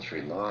they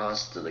culturally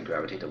lost? Do they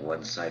gravitate to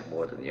one side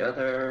more than the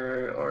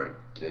other? Or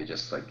do they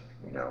just like,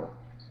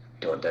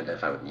 don't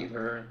identify with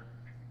either?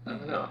 I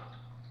don't know.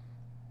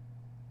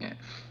 Yeah.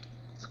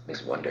 It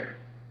makes me wonder.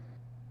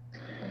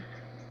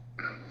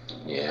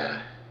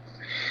 Yeah.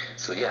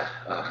 So yeah,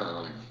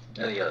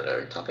 any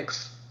other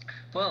topics?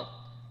 Well,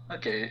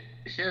 okay.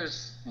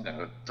 Here's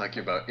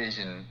talking about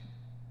Asian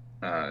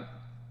uh,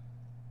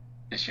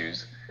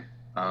 issues.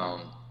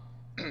 Um,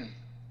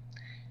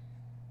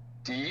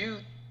 do you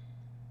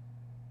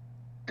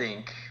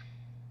think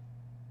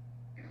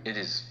it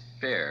is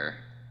fair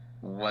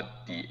what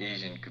the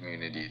Asian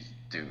community is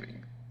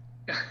doing?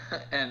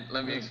 And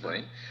let me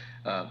explain.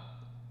 Uh,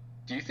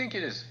 do you think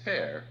it is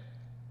fair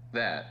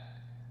that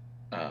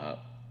uh,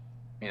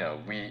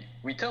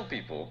 we tell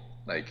people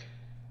like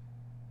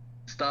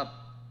stop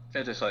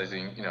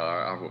fetishizing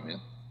our women?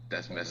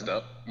 That's messed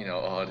up.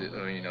 All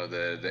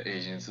the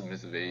Asian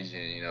submissive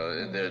Asian,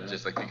 and they're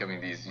just like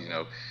becoming these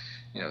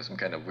some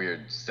kind of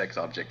weird sex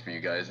object for you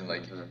guys, and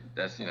like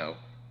that's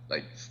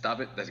like stop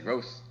it. That's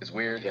gross. It's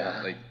weird.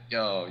 Yeah. Like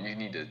you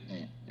need to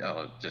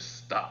just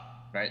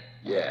stop, right?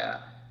 Yeah.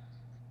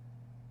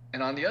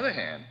 And on the other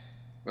hand,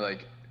 we're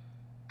like,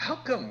 how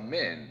come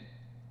men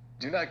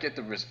do not get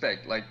the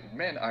respect? Like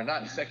men are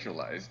not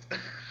sexualized.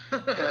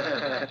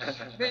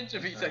 Men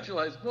should be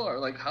sexualized more.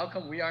 Like how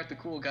come we aren't the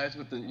cool guys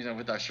with the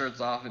with our shirts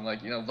off and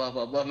like blah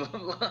blah blah blah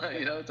blah.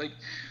 It's like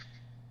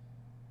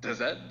does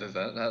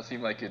that not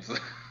seem like it's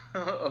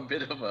a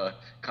bit of a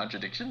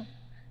contradiction?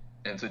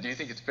 And so do you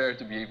think it's fair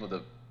to be able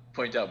to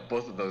point out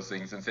both of those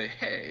things and say,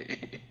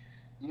 hey?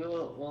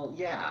 Well,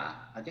 yeah,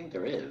 I think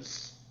there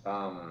is.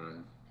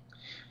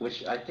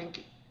 Which I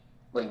think,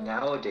 like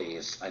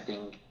nowadays, I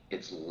think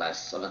it's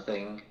less of a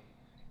thing.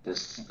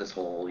 This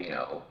whole,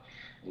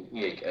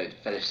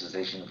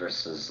 fetishization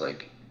versus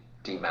like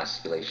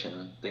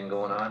demasculation thing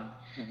going on,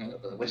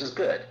 which is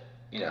good,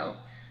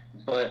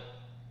 But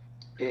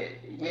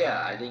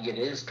yeah, I think it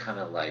is kind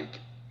of like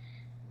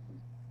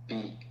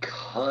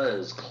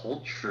because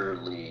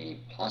culturally,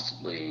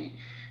 possibly,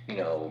 you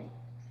know,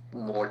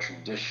 more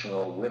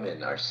traditional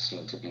women are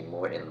seen to be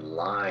more in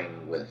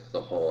line with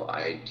the whole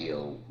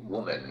ideal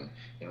woman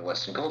in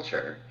Western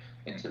culture,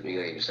 and to be,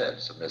 like you said,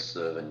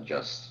 submissive and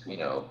just,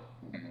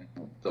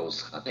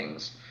 those kind of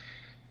things.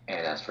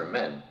 And as for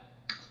men,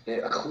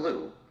 a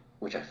clue,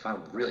 which I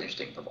found really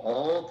interesting, of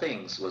all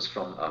things, was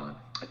from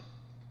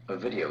a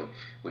video,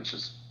 which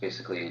is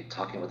basically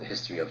talking about the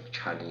history of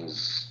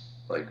Chinese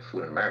like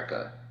food in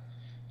America,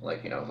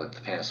 like like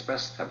the Pan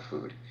Express type of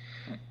food,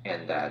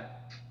 and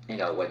that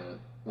when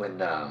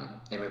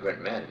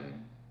immigrant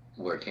men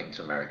were came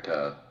to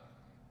America,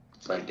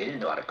 like they didn't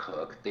know how to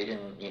cook, they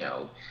didn't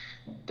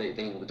they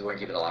weren't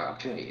given a lot of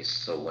opportunities.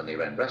 So when they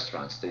ran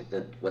restaurants, they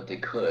did what they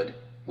could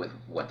with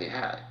what they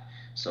had.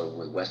 So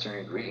with Western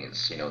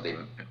ingredients, they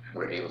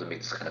were able to make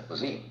this kind of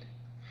cuisine.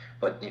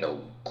 But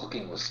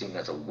cooking was seen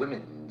as a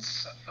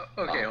women's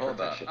Okay, hold on.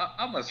 profession.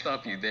 I'm gonna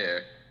stop you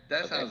there.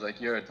 That Okay. sounds like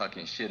you're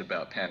talking shit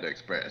about Panda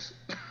Express.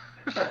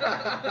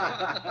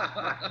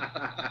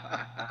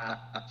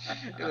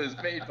 It was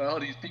made by all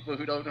these people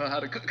who don't know how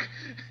to cook.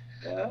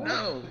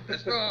 No,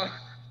 that's wrong.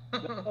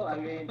 No, I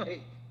mean,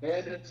 hey,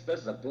 man, it's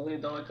a $1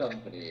 billion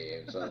company,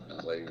 and so I'm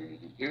just like,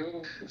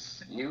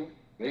 you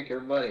make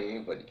your money,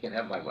 but you can't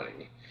have my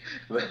money.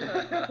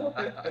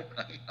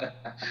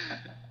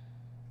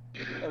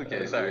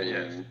 Okay, sorry.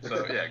 Yes.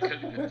 So yeah,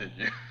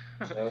 continue.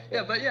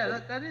 Yeah, but yeah,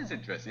 that is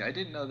interesting. I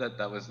didn't know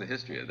that was the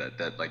history of that.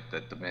 That like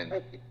that the men,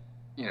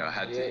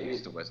 had to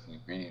use the Western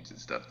ingredients and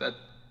stuff.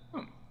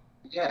 Hmm.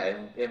 Yeah,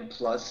 and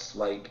plus,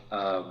 like,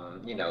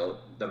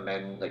 the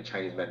men, like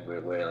Chinese men, were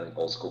wearing like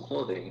old school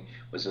clothing,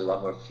 which is a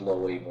lot more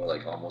flowy, more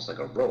like almost like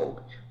a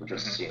robe, which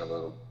was seen a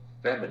little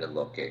feminine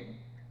looking.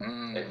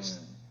 And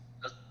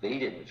they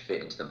didn't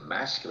fit into the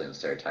masculine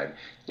stereotype.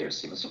 They were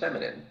seen as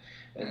feminine,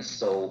 and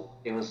so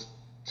it was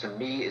to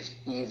me, it's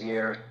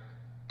easier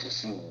to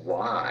see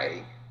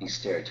why these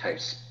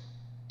stereotypes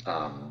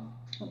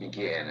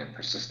began and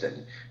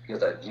persisted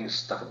because that view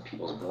stuck in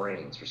people's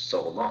brains for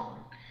so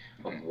long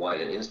of what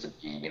it is to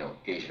be,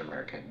 Asian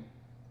American,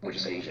 which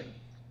is Asian.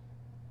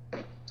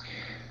 And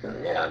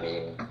yeah, I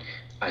mean,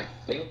 I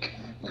think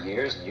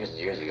years and years and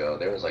years ago,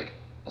 there was like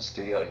a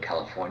studio in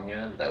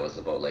California that was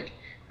about like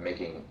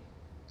making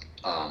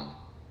um,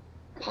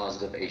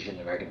 positive Asian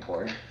American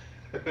porn.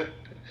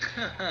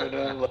 And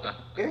I'm like,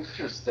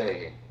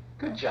 interesting.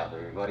 Good job,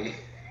 everybody.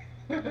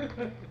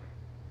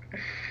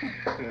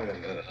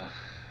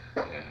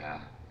 Yeah.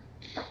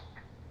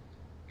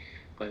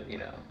 But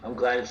I'm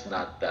glad it's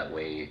not that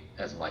way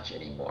as much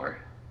anymore.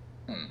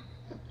 Hmm.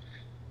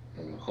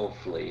 And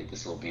hopefully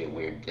this will be a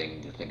weird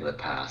thing to think of the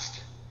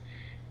past.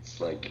 It's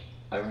like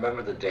I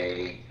remember the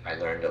day I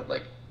learned of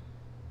like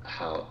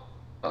how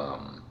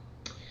um,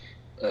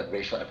 a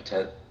racial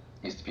epithet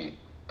used to be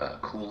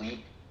coolie,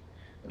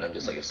 and I'm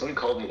just like if somebody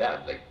called me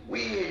that, I'm like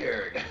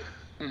weird.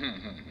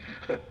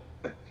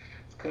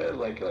 It's kind of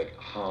like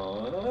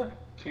huh?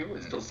 People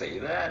would still say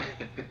that.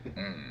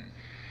 Hmm.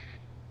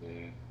 Yeah.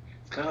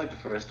 It's kind of like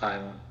the first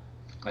time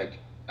like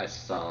I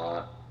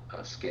saw a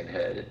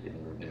skinhead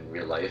in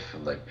real life.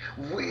 I'm like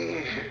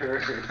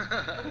weird.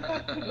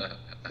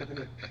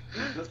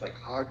 Is this like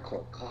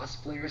hardcore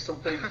cosplay or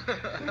something?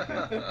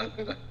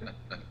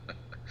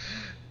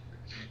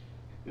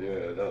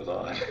 Yeah, that was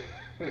odd.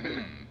 Hmm.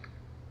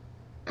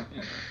 Yeah.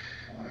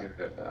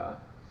 Yeah.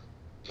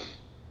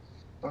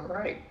 All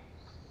right.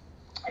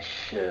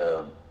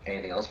 Should,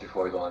 anything else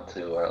before we go on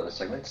to our other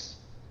segments?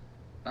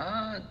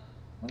 Uh,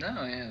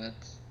 no, yeah,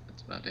 that's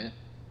about it.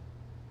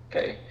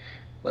 Okay,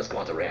 let's go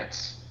on to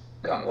rants.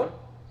 Got Hmm. one?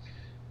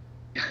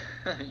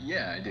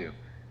 Yeah, I do.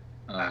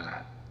 Um,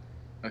 Ah,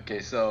 okay,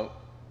 so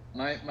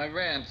my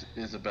rant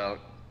is about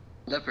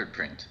leopard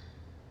print.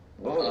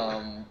 whoa.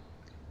 Um,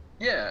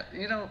 yeah,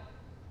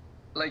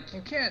 like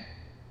you can't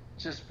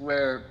just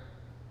wear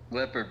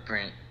leopard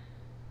print,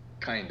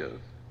 kind of.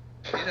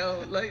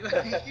 Like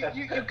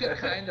you could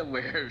kind of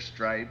wear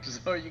stripes,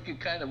 or you could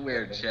kind of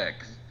wear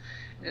checks.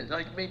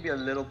 Like maybe a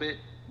little bit,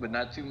 but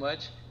not too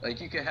much. Like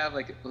you could have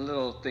like a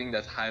little thing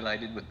that's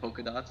highlighted with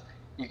polka dots.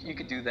 You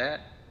could do that,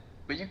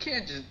 but you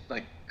can't just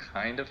like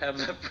kind of have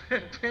the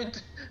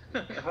print.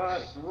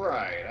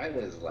 Right, that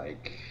is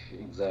like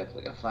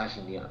exactly a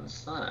flashing neon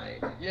sign.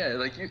 Yeah,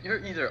 like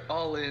you're either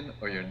all in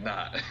or you're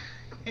not.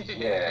 you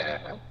Yeah,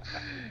 know?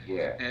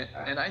 yeah.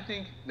 And I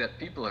think that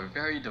people are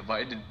very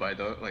divided by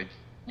the like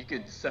you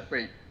could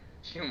separate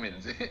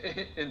humans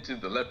into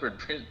the leopard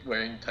print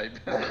wearing type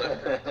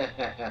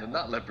and the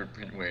not leopard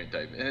print wearing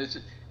type. And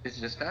it's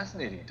just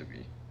fascinating to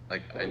me.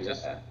 Like Oh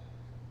yeah.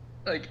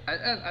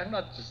 I'm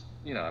not just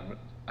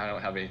I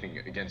don't have anything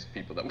against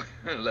people that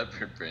wear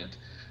leopard print,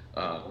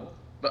 um, Uh-huh.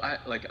 but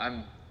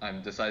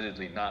I'm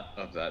decidedly not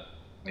of that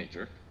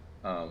nature.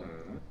 Um,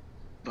 Mhm.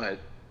 but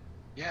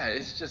yeah,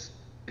 it's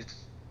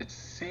it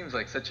seems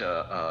like such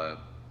a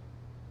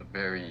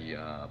very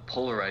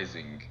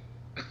polarizing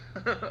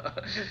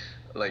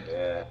like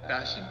Yeah.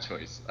 fashion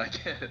choice, I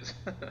guess.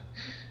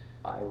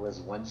 I was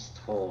once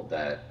told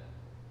that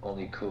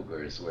only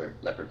cougars wear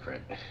leopard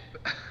print.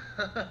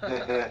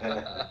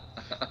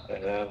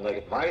 And I'm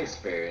like, in my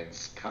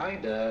experience,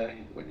 kinda.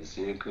 When you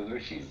see a cougar,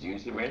 she's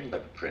usually wearing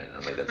leopard print.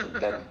 I'm like,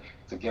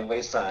 that's a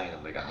giveaway sign.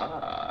 I'm like,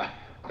 aha.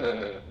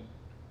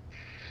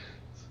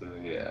 So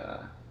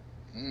yeah,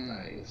 Mm.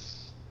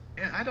 nice.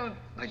 Yeah, I don't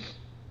like.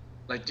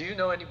 Do you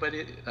know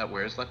anybody that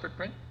wears leopard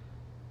print?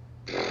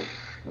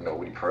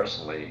 Nobody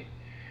personally,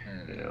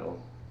 you Mm.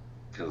 know,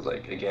 because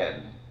like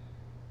again,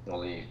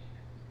 only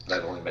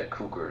I've only met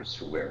cougars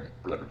who wear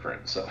leopard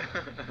print, so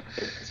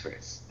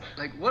experience.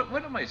 Like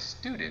one of my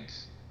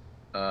students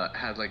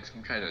had like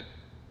some kind of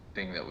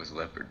thing that was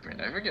leopard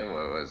print. I forget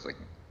what it was. Like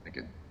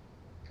a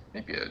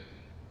maybe a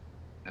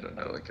I don't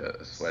know like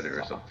a sweater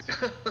or Socks.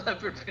 something.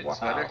 Leopard print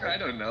sweater. Wow. I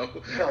don't know.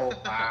 Oh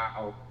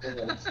wow.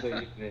 Bold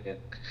statement.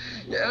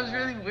 Yeah, it was Wow.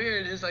 really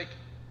weird. It's like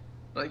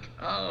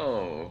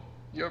oh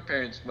your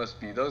parents must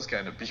be those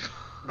kind of people.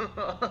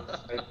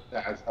 Like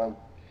that's how,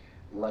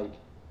 like,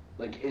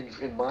 like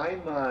in my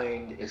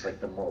mind, it's like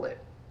the mullet.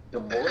 The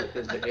mullet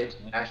is the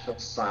international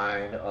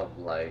sign of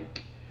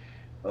like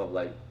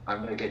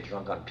I'm gonna get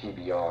drunk on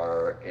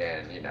PBR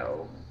and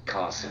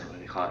cause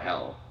some hot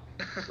hell.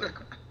 It's like,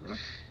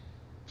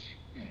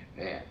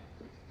 man,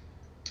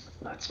 it's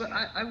nuts, But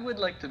man. I would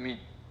like to meet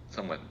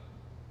someone.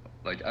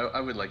 Like I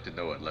would like to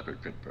know a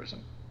leopard print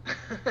person.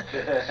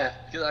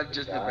 Because I've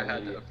just never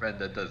had Golly. a friend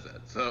that does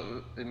that,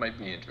 so it might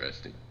be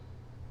interesting.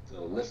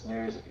 So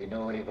listeners, if you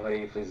know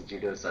anybody, please do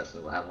us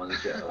and we'll have them on the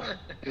show.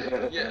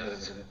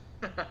 Yes.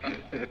 I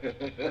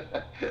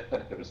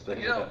was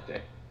thinking You know, about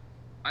that.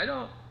 I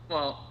don't.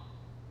 Well,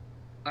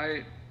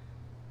 I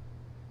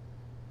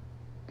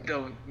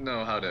don't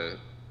know how to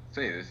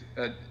say this.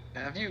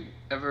 Have you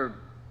ever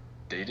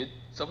dated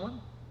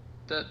someone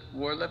that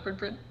wore leopard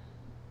print?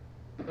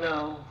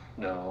 No,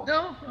 no.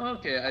 No.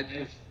 Okay. I've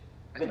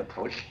been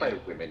approached by Yeah.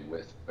 women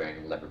with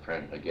wearing leopard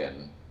print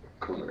again,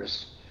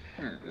 cougars.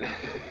 Hmm.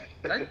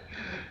 I,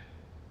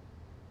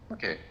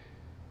 okay.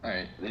 All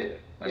right.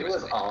 My It was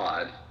mistake.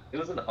 odd. It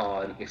was an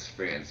odd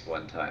experience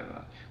one time.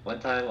 One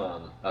time,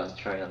 I was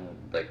trying on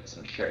like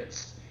some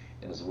shirts,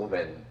 and this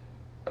woman,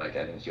 like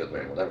I think she was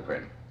wearing leopard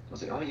print. I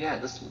was like, oh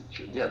yeah,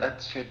 yeah,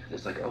 that shirt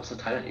is like also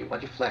tight on you. Why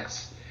don't you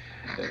flex?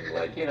 And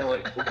like, here's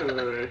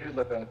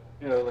like a,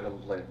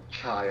 like a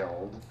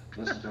child,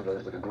 listen to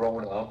it like a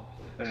grown up,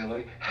 and you're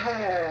like,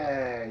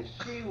 hey,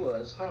 she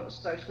was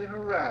sexually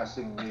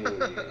harassing me.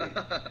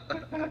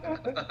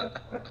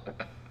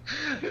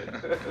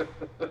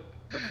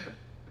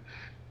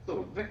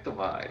 So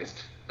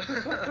victimized.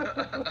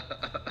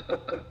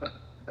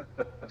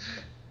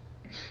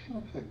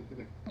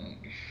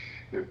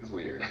 It was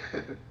weird.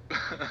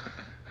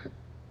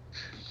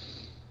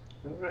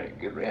 All right,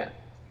 good rant.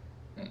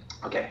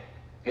 Okay,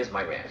 here's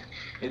my rant.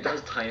 It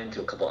does tie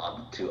into a couple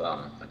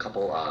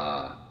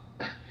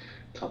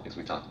topics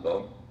we talked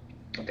about.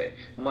 Okay,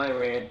 my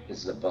rant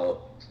is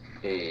about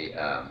a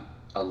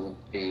a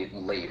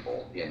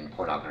label in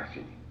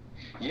pornography.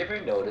 You ever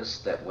notice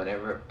that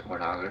whenever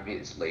pornography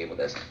is labeled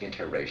as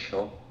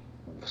interracial,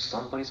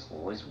 somebody's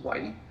always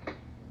white,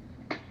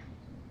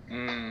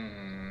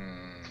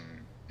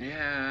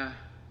 Yeah.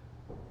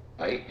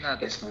 right?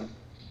 Not. It's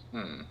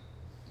Hmm.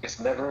 it's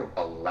never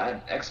a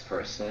Latinx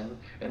person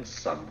and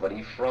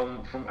somebody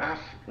from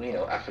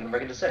African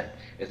American descent.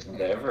 It's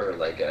never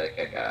like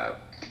I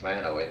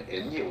don't know, an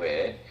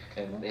Inuit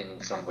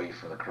and somebody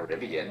from the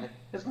Caribbean.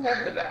 It's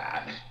never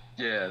that.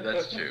 Yeah,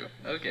 that's true.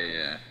 Okay,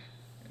 yeah.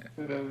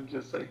 And I'm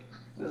just like,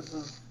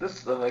 this.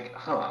 I'm like,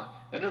 huh?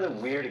 Another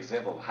weird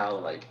example of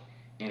how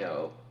you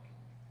know,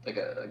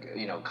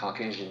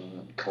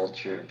 Caucasian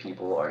culture and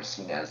people are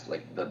seen as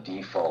like the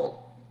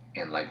default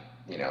and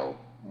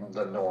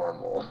the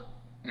normal.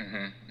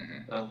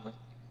 Um,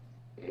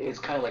 it's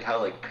kind of like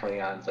how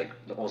crayons, like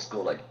the old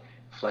school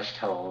flesh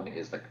tone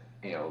is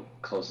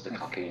close to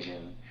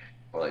Caucasian,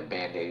 or like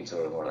band-aids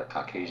or more like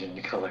Caucasian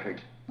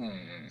colored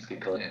skin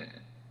color. Yeah.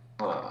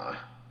 Uh,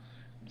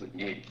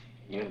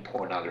 even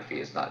pornography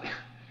is not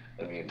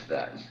immune to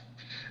that.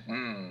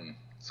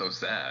 So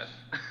sad.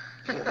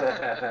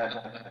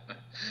 I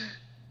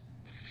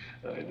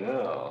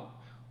know,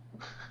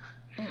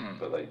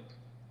 but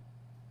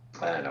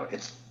I don't know.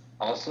 It's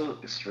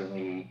also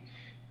extremely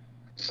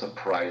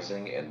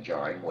surprising and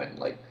jarring when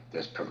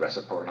there's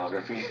progressive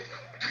pornography.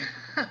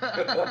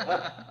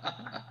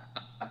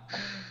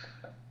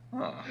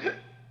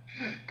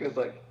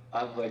 Because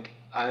I'm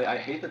I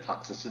hate the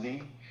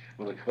toxicity.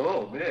 We're like,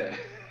 oh man,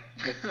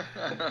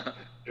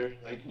 they're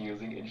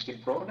using interesting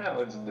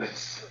pronouns in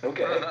this.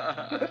 Okay.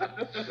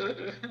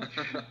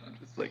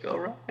 It's like, all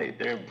right,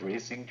 they're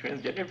embracing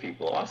transgender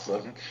people.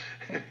 Awesome.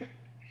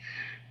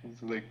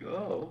 It's like,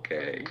 oh,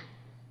 okay.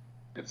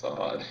 It's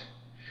odd.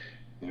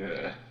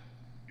 Yeah.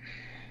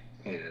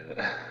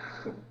 Yeah.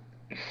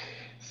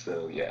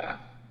 So yeah.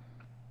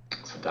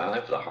 So now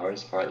for the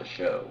hardest part of the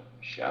show.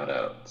 Shout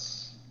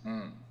outs.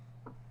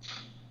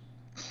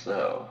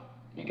 So,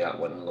 you got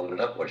one loaded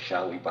up, or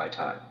shall we buy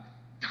time?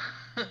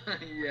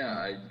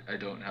 Yeah, I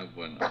don't have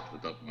one off the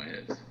top of my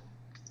head.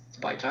 It's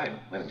buy time.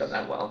 I haven't done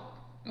that well.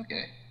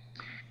 Okay.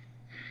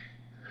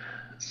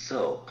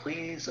 So,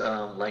 please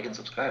like and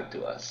subscribe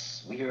to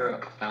us. We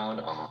are found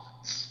on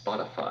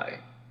Spotify,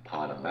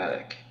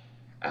 Podomatic,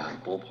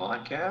 Apple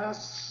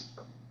Podcasts,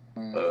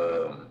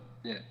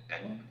 Yeah.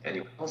 and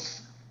anyone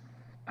else.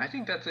 I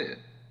think that's it.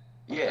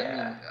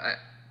 Yeah.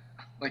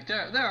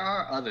 There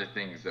are other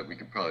things that we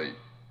could probably,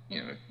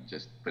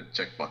 just put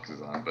check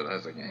boxes on, but I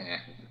was like,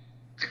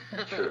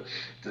 True.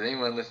 Does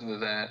anyone listen to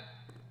that?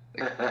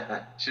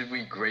 Should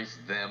we grace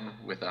them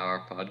with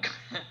our podcast?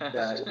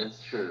 That is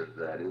true.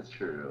 That is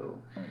true.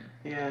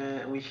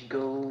 Yeah, we should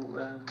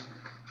go.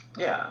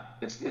 Yeah,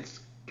 it's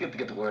good to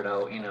get the word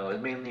out.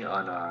 Mainly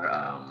on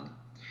our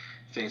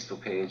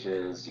Facebook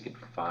pages. You can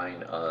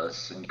find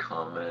us and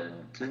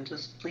comment and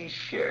just please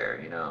share.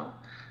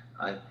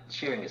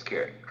 Sharing is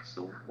caring.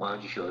 So why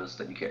don't you show us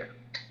that you care?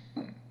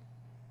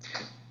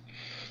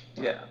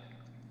 Yeah.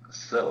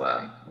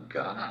 So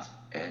got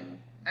and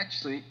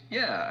actually,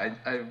 yeah,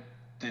 I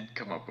did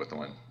come up with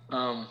one.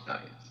 nice.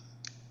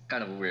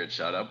 Kind of a weird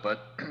shout out, but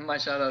my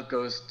shout out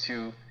goes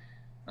to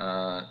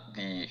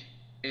the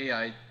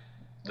AI,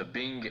 the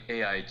Bing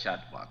AI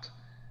chatbot.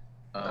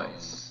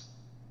 Nice.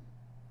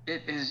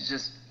 It is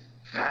just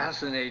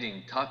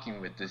fascinating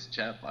talking with this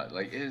chatbot.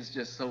 It is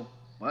just so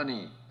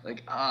funny.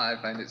 I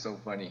find it so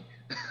funny.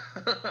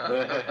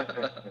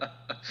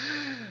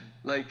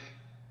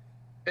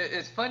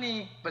 It's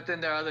funny, but then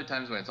there are other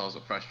times when it's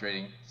also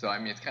frustrating. So I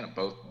mean, it's kind of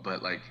both.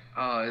 But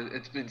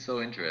it's been so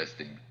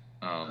interesting.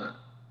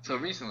 So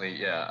recently,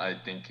 yeah, I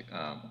think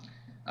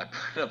I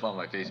put up on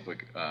my Facebook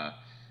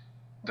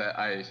that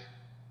I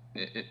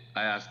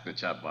asked the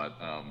chatbot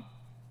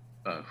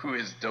who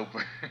is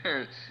doper,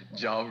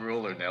 Ja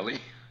Rule or Nelly.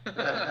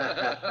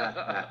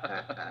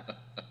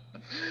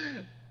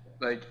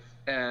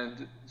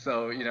 And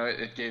so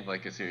it gave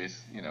a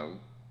serious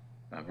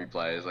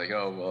reply is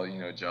oh well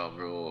Ja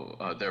Rule,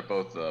 they're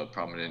both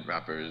prominent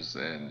rappers,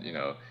 and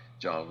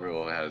Ja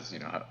Rule has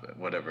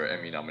whatever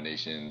Emmy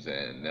nominations,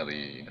 and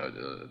Nelly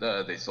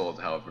they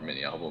sold however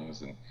many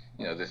albums, and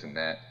this and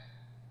that,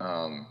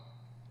 and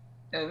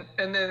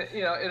then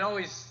it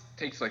always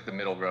takes the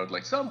middle road.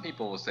 Some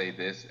people will say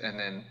this, and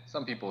then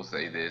some people will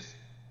say this,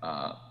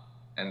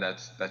 and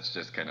that's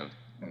just kind of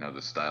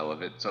the style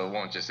of it. So it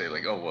won't just say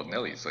like, oh well,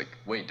 Nelly's like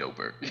way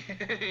doper,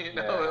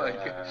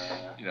 like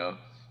Yeah. you know.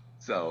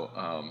 So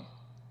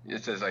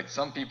it says like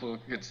some people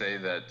could say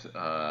that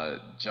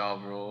Ja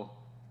Rule,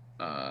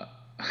 uh,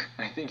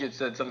 I think it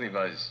said something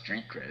about his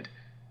street cred.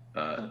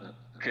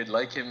 Could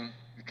like him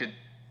could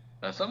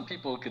some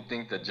people could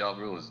think that Ja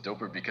Rule is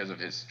doper because of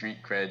his street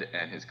cred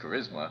and his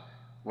charisma,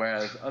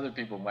 whereas other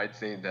people might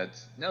say that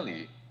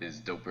Nelly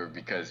is doper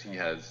because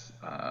he's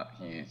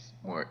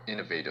more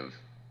innovative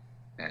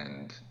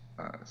and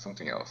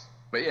something else.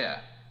 But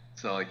yeah,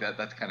 so like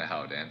that's kind of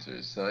how it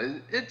answers. So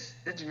it's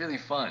really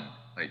fun.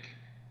 Like,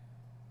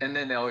 and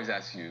then they always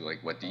ask you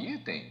like, what do you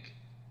think?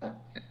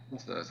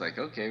 So it's like,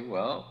 okay,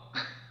 well,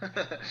 I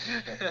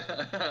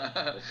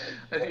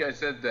think I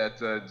said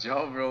that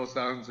Ja Rule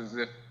sounds as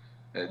if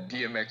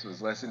DMX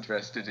was less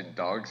interested in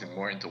dogs and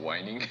more into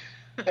whining.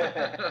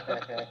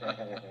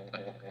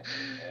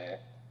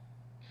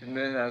 And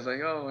then I was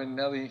like, oh, and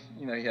Nelly,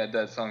 he had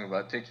that song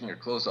about taking your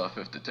clothes off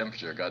if the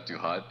temperature got too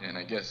hot, and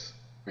I guess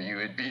for you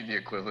it'd be the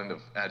equivalent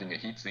of adding a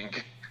heat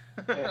sink.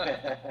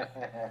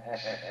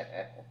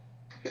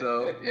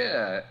 So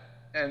yeah,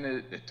 and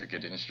it took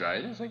it in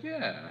stride. It's like,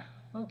 yeah,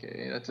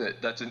 okay, that's it.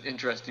 That's an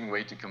interesting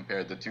way to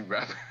compare the two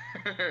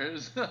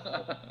rappers.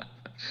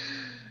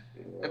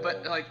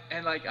 But like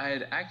I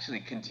had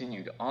actually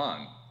continued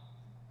on.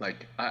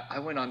 Like I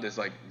went on this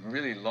like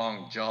really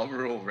long Ja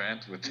Rule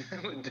rant with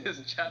with this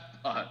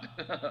chatbot,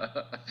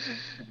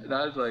 and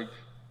I was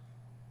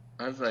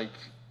like,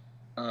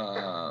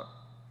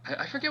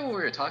 I forget what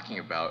we were talking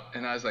about,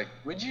 and I was like,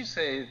 would you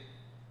say,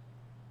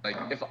 like,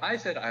 if I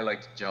said I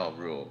liked Ja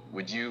Rule,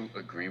 would you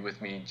agree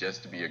with me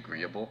just to be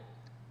agreeable?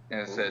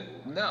 And I said,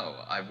 no,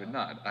 I would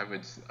not. I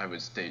would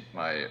state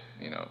my,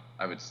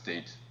 I would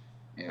state,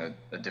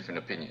 a different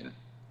opinion.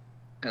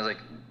 And I was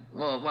like,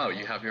 well, wow,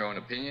 you have your own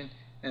opinion,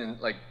 and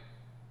like,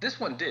 this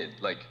one did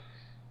like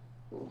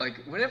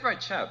whenever I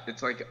chat,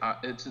 it's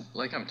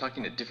like I'm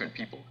talking to different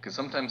people because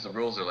sometimes the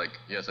rules are like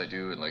yes I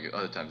do and like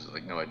other times it's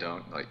like no I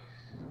don't like,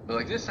 but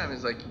like this time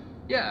it's like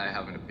yeah I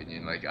have an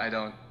opinion like I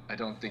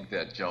don't think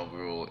that Ja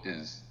Rule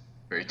is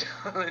very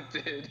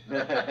talented.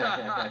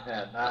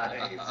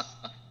 Nice.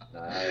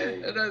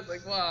 Nice. And I was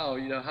like wow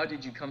how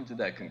did you come to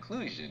that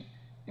conclusion?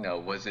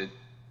 Was it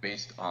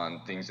based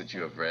on things that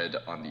you have read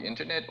on the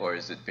internet or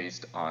is it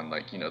based on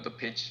like the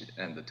pitch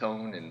and the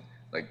tone and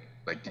like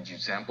did you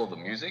sample the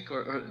music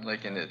or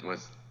like and it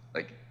was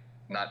like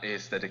not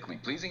aesthetically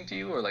pleasing to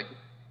you or like,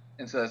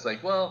 and so it's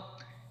like well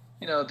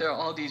there are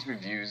all these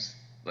reviews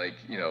like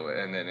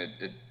and then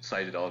it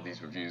cited all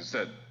these reviews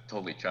that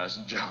totally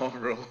trashed Ja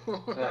Rule.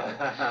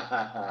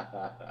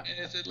 And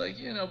it said like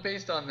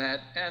based on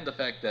that and the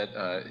fact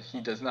that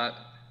he does not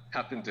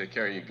happen to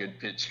carry a good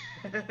pitch.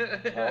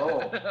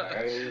 Oh,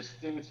 very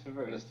astute,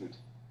 very astute.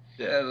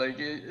 Yeah, like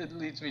it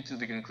leads me to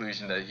the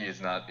conclusion that he is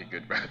not a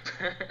good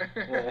rapper.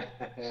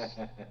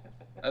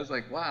 I was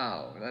like,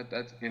 wow,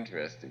 that's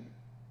interesting.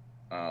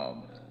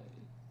 Um,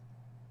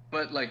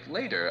 but like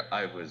later,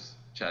 I was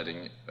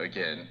chatting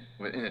again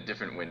in a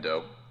different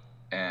window,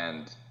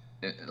 and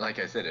like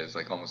I said, it was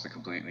like almost a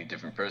completely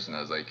different person. I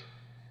was like,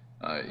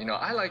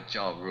 I like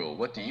Ja Rule.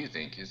 What do you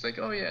think? He's like,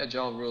 oh yeah,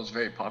 Ja Rule is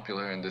very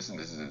popular, and this and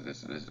this and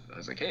this and this. I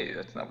was like, hey,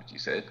 that's not what you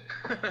said.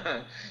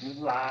 You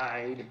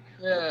lied.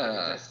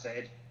 Yeah. I just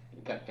said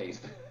you got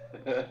paste.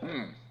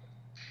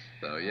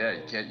 So yeah,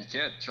 you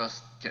can't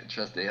trust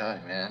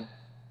AI, man.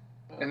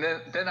 And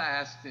then I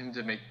asked him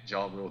to make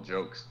Ja Rule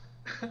jokes.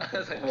 I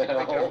was like,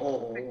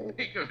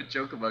 think of a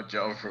joke about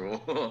Ja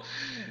Rule,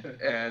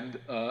 and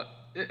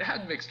it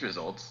had mixed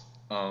results.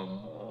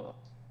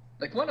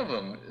 Like one of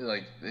them,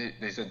 like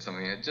they said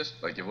something that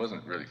just like it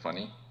wasn't really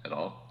funny at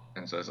all,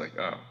 and so I was like,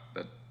 oh,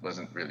 that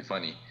wasn't really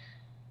funny.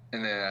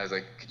 And then I was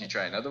like, could you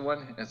try another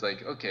one? And it's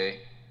like, okay,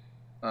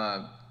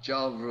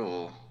 Ja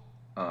Rule,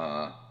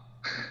 and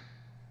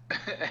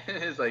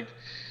it's like,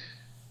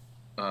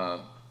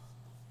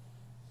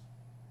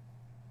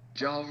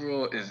 Ja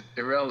Rule is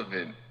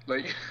irrelevant.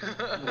 Like,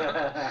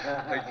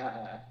 like,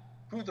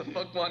 who the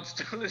fuck wants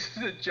to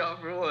listen to Ja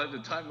Rule at a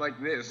time like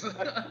this? And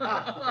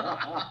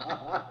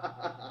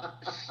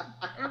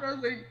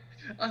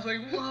I was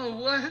like, whoa,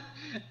 what?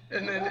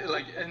 And then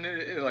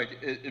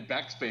it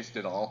backspaced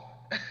it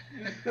all. And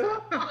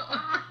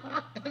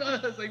I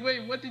was like,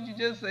 wait, what did you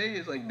just say?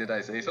 It's like, did I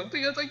say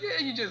something? I was like,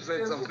 yeah, you just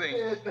said something.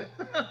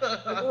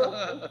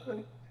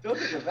 Don't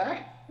take it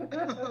back.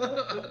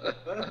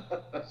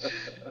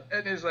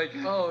 And it's like,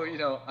 oh,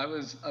 I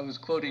was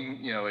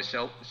quoting, a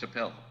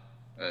Chappelle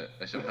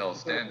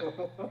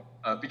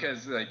stand-up,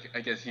 because like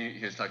I guess he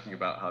was talking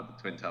about how the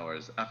Twin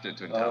Towers after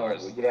Twin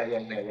Towers. Oh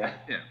yeah.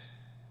 Yeah.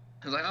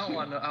 I was like, I don't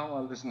want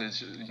to listen to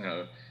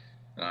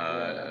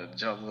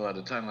Ja Rule at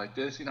a time like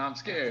this. I'm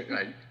scared,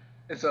 right?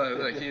 And so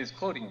like he is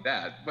quoting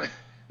that, but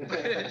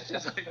But it's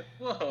just like,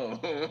 whoa.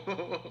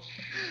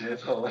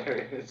 It's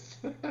hilarious.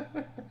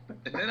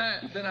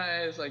 And then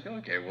I was like,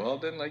 okay, well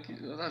then like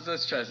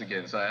let's try this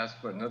again. So I asked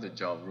for another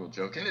Ja Rule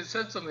joke, and it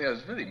said something that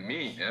was really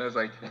mean. And I was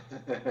like,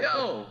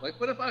 yo, like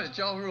what if I was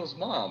Ja Rule's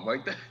mom?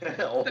 Like that's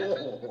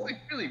Oh. like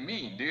really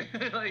mean, dude.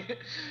 Like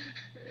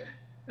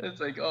it's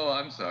like, oh,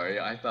 I'm sorry.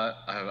 I thought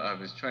I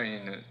was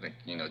trying to,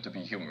 like, to be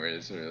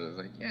humorous. Or I was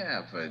like,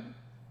 yeah, but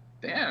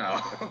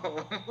damn.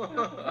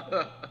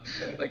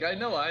 Like I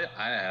know I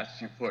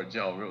asked you for a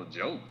Ja Rule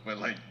joke, but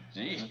like,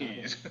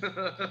 jeez.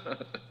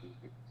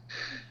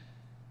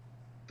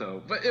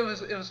 So, but it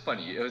was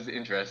funny. It was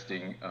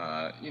interesting.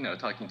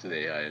 Talking to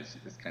the AI is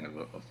kind of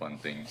a fun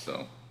thing.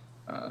 So,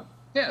 uh,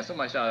 yeah. So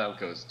my shout out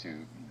goes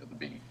to the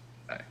Bing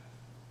guy.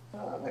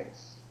 Oh,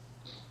 nice.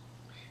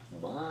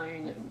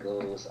 Mine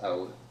goes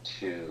out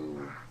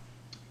to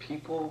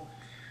people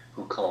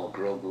who call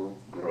Grogu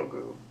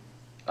Grogu.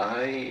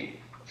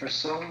 For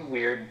some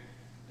weird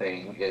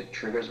thing, it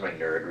triggers my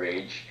nerd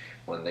rage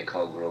when they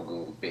call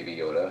Grogu Baby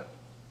Yoda.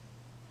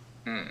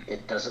 Hmm.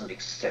 It doesn't make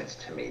sense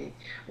to me.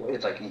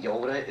 It's like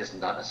Yoda is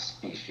not a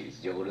species.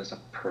 Yoda is a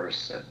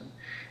person.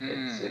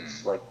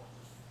 It's Hmm. like,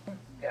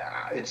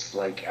 yeah, it's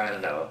like, I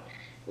don't know.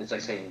 It's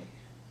like saying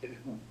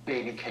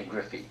baby Ken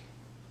Griffey.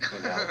 You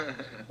know,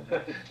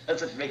 it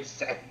doesn't make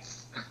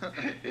sense.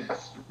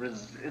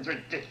 It's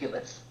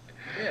ridiculous.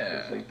 It's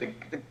Yeah. like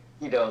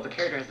the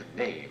character has a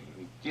name.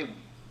 Give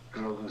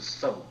Grogu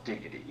some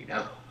dignity.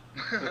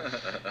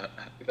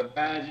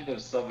 Imagine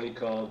if somebody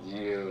called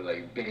you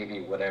like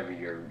baby, whatever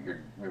your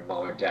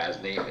mom or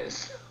dad's name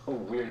is. How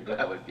weird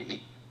that would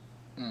be.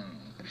 Hmm.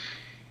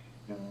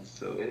 And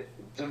so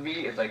to me,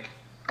 it's like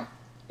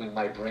in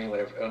my brain,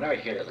 whenever I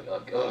hear it, it's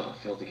like, oh,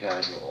 filthy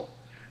casual.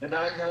 And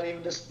I'm not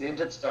even just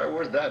into Star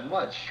Wars that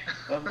much.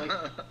 I'm like,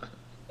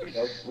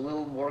 a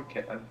little more.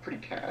 I'm pretty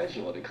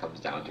casual when it comes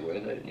down to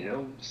it.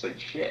 And, just like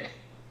shit.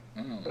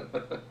 Hmm.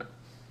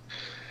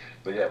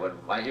 But yeah, when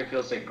my ear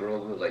feels like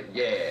Grogu, like,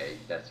 yeah,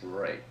 that's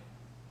right.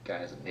 Guy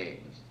has a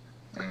name.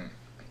 Hmm.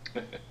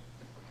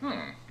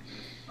 Hmm.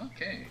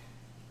 Okay.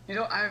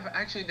 I've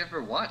actually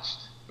never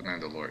watched The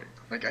Mandalorian.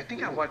 Like, I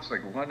think I Ooh. watched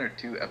like one or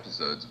two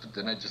episodes, but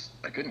then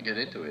I couldn't get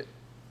into it.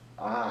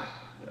 Ah,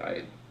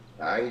 I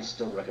I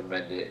still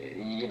recommend it.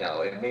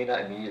 It may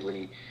not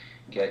immediately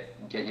get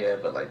you,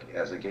 but like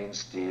as it gains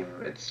steam,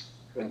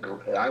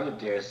 I would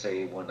dare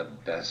say one of the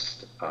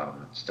best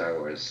Star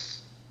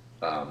Wars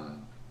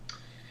um,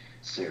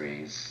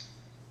 series.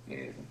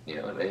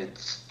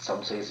 It's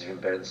some say it's even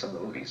better than some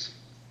of the movies.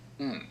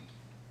 Hmm.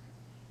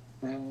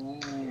 Ooh.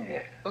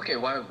 Yeah. Okay,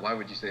 why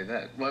would you say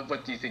that?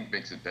 What do you think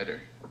makes it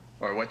better?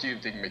 Or what do you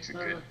think makes it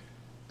good?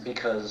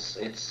 Because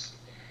it's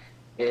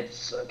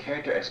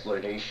character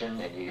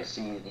exploration, and you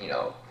see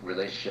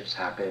relationships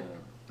happen.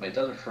 It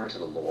does refer to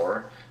the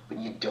lore, but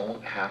you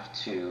don't have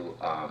to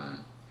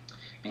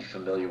be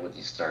familiar with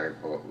the Star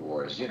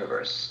Wars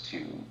universe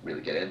to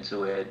really get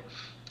into it.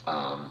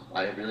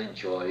 I really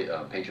enjoy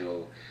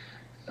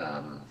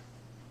um,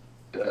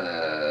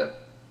 uh,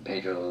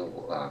 I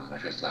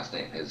forget his last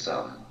name, his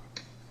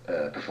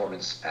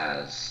performance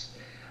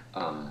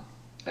um,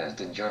 as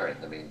Din Djarin,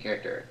 the main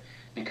character,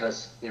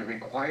 because it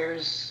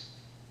requires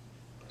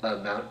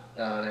an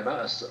amount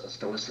of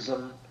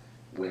stoicism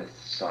with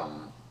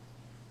some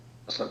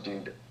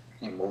subdued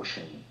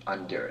emotion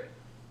under it,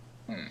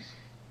 Hmm.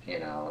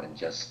 and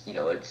just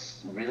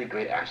it's really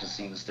great action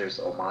scenes. There's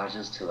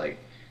homages to like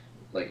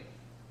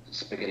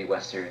spaghetti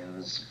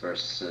westerns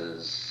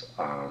versus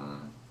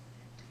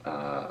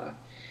uh,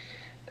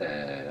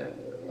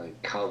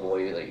 like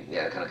cowboy, like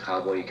yeah, kind of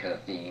cowboy kind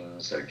of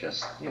themes, or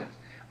just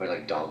or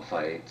like dog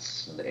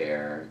fights in the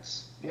air.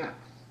 It's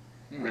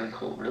Hmm. really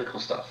cool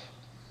stuff.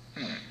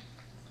 Hmm.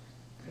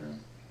 Mm,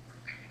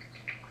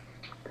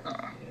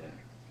 Huh.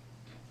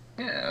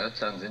 yeah. Yeah, that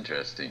sounds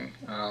interesting.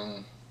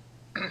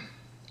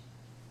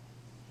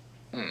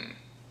 Hmm.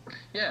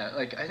 Yeah,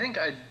 like I think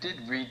I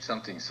did read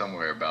something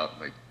somewhere about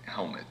like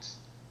helmets,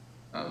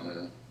 um,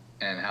 Mm-hmm.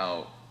 and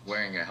how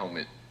wearing a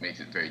helmet makes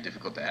it very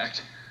difficult to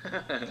act.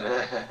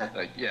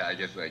 Like, yeah, I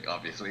guess like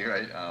obviously,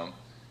 right?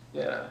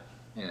 Yeah.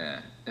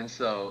 Yeah, and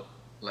so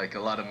like a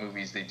lot of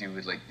movies they do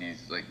with like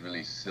these like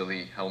really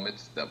silly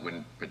helmets that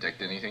wouldn't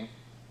protect anything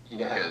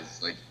Yeah.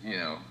 because like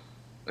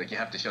you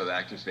have to show the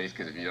actor's face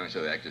because if you don't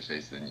show the actor's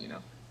face then.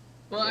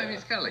 Well, I mean, Yeah.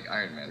 it's kind of like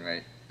Iron Man,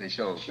 right? They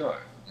show, Sure.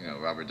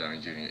 Robert Downey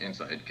Jr.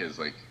 inside because,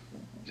 like,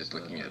 just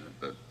looking at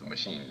Mm-hmm. the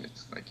machine,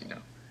 it's like.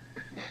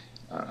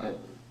 Uh,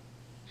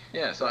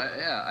 yeah, so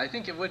I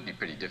think it would be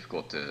pretty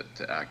difficult to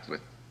act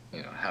with,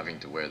 having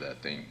to wear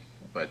that thing.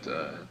 But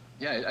Mm-hmm.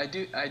 yeah,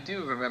 I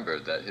do remember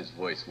that his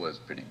voice was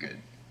pretty good.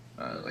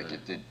 Like Mm-hmm.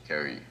 it did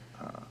carry.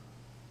 Um,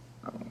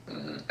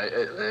 Mm-hmm.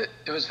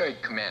 it was very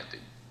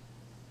commanding.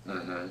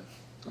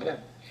 Mm-hmm. Yeah.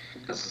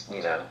 Because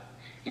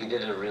he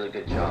did a really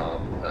good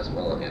job as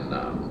well in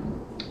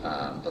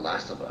The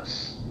Last of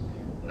Us.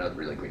 Another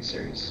really great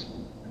series.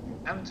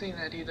 Haven't seen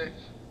that either.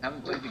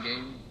 Haven't played the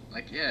game.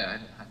 Like, yeah.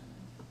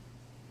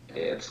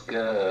 It's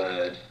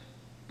good.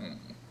 Hmm.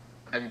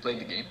 Have you played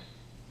Yeah. the game?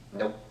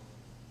 Nope.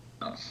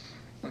 Oh,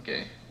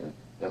 okay.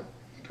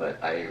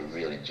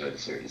 enjoy the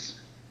series.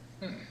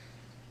 Hmm.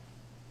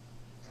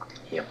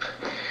 Yep.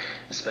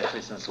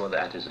 Especially since one of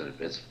the actors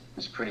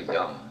is pretty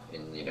young,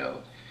 and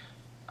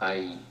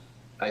I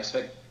I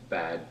expect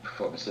bad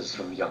performances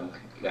from young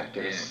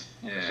actors.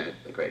 Yeah. She Yeah.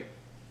 did great.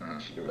 Uh,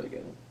 She did really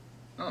good.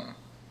 oh.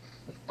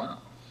 Wow.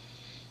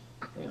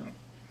 Yeah.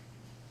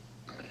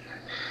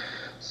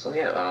 So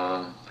yeah,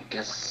 I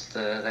guess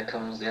that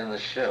comes the end of the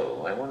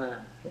show. I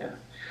wanna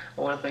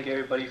thank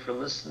everybody for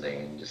listening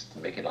and just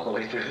making it all the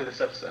way through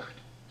this episode.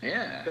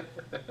 Yeah.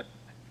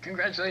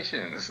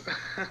 Congratulations.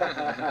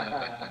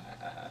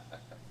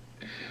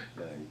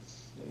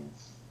 Nice.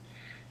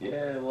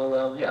 Yeah,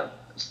 well, yeah.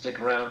 Stick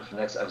around for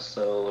the next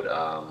episode.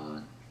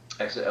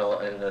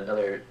 And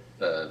another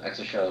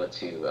extra shout out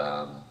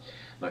to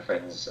my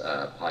friend's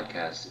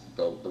podcast,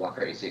 the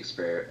Walker AC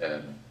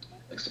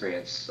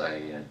Experience.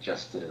 I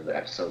just did another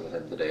episode with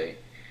him today.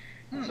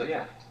 So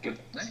yeah, give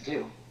Nice. to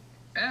do.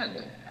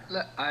 And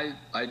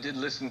I did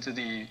listen to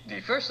the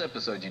first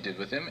episode you did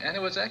with him, and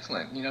it was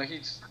excellent.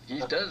 He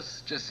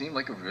does just seem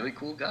like a really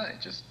cool guy.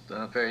 Just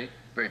very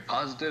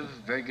positive,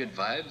 very good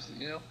vibes.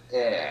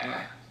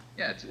 Yeah.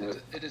 Yeah,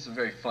 it is a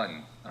very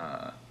fun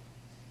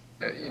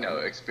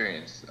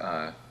experience.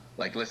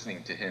 Like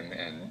listening to him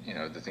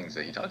and the things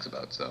that he talks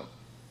about. So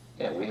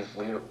Yeah,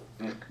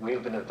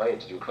 we've been invited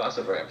to do a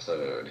crossover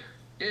episode.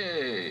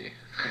 yay!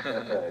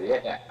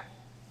 Yeah.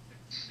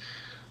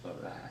 All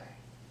right.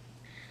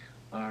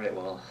 All right.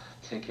 Well,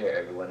 take care,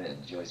 everyone, and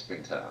enjoy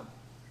springtime.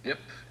 Yep,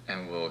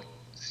 and we'll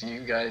see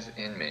you guys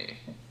in May.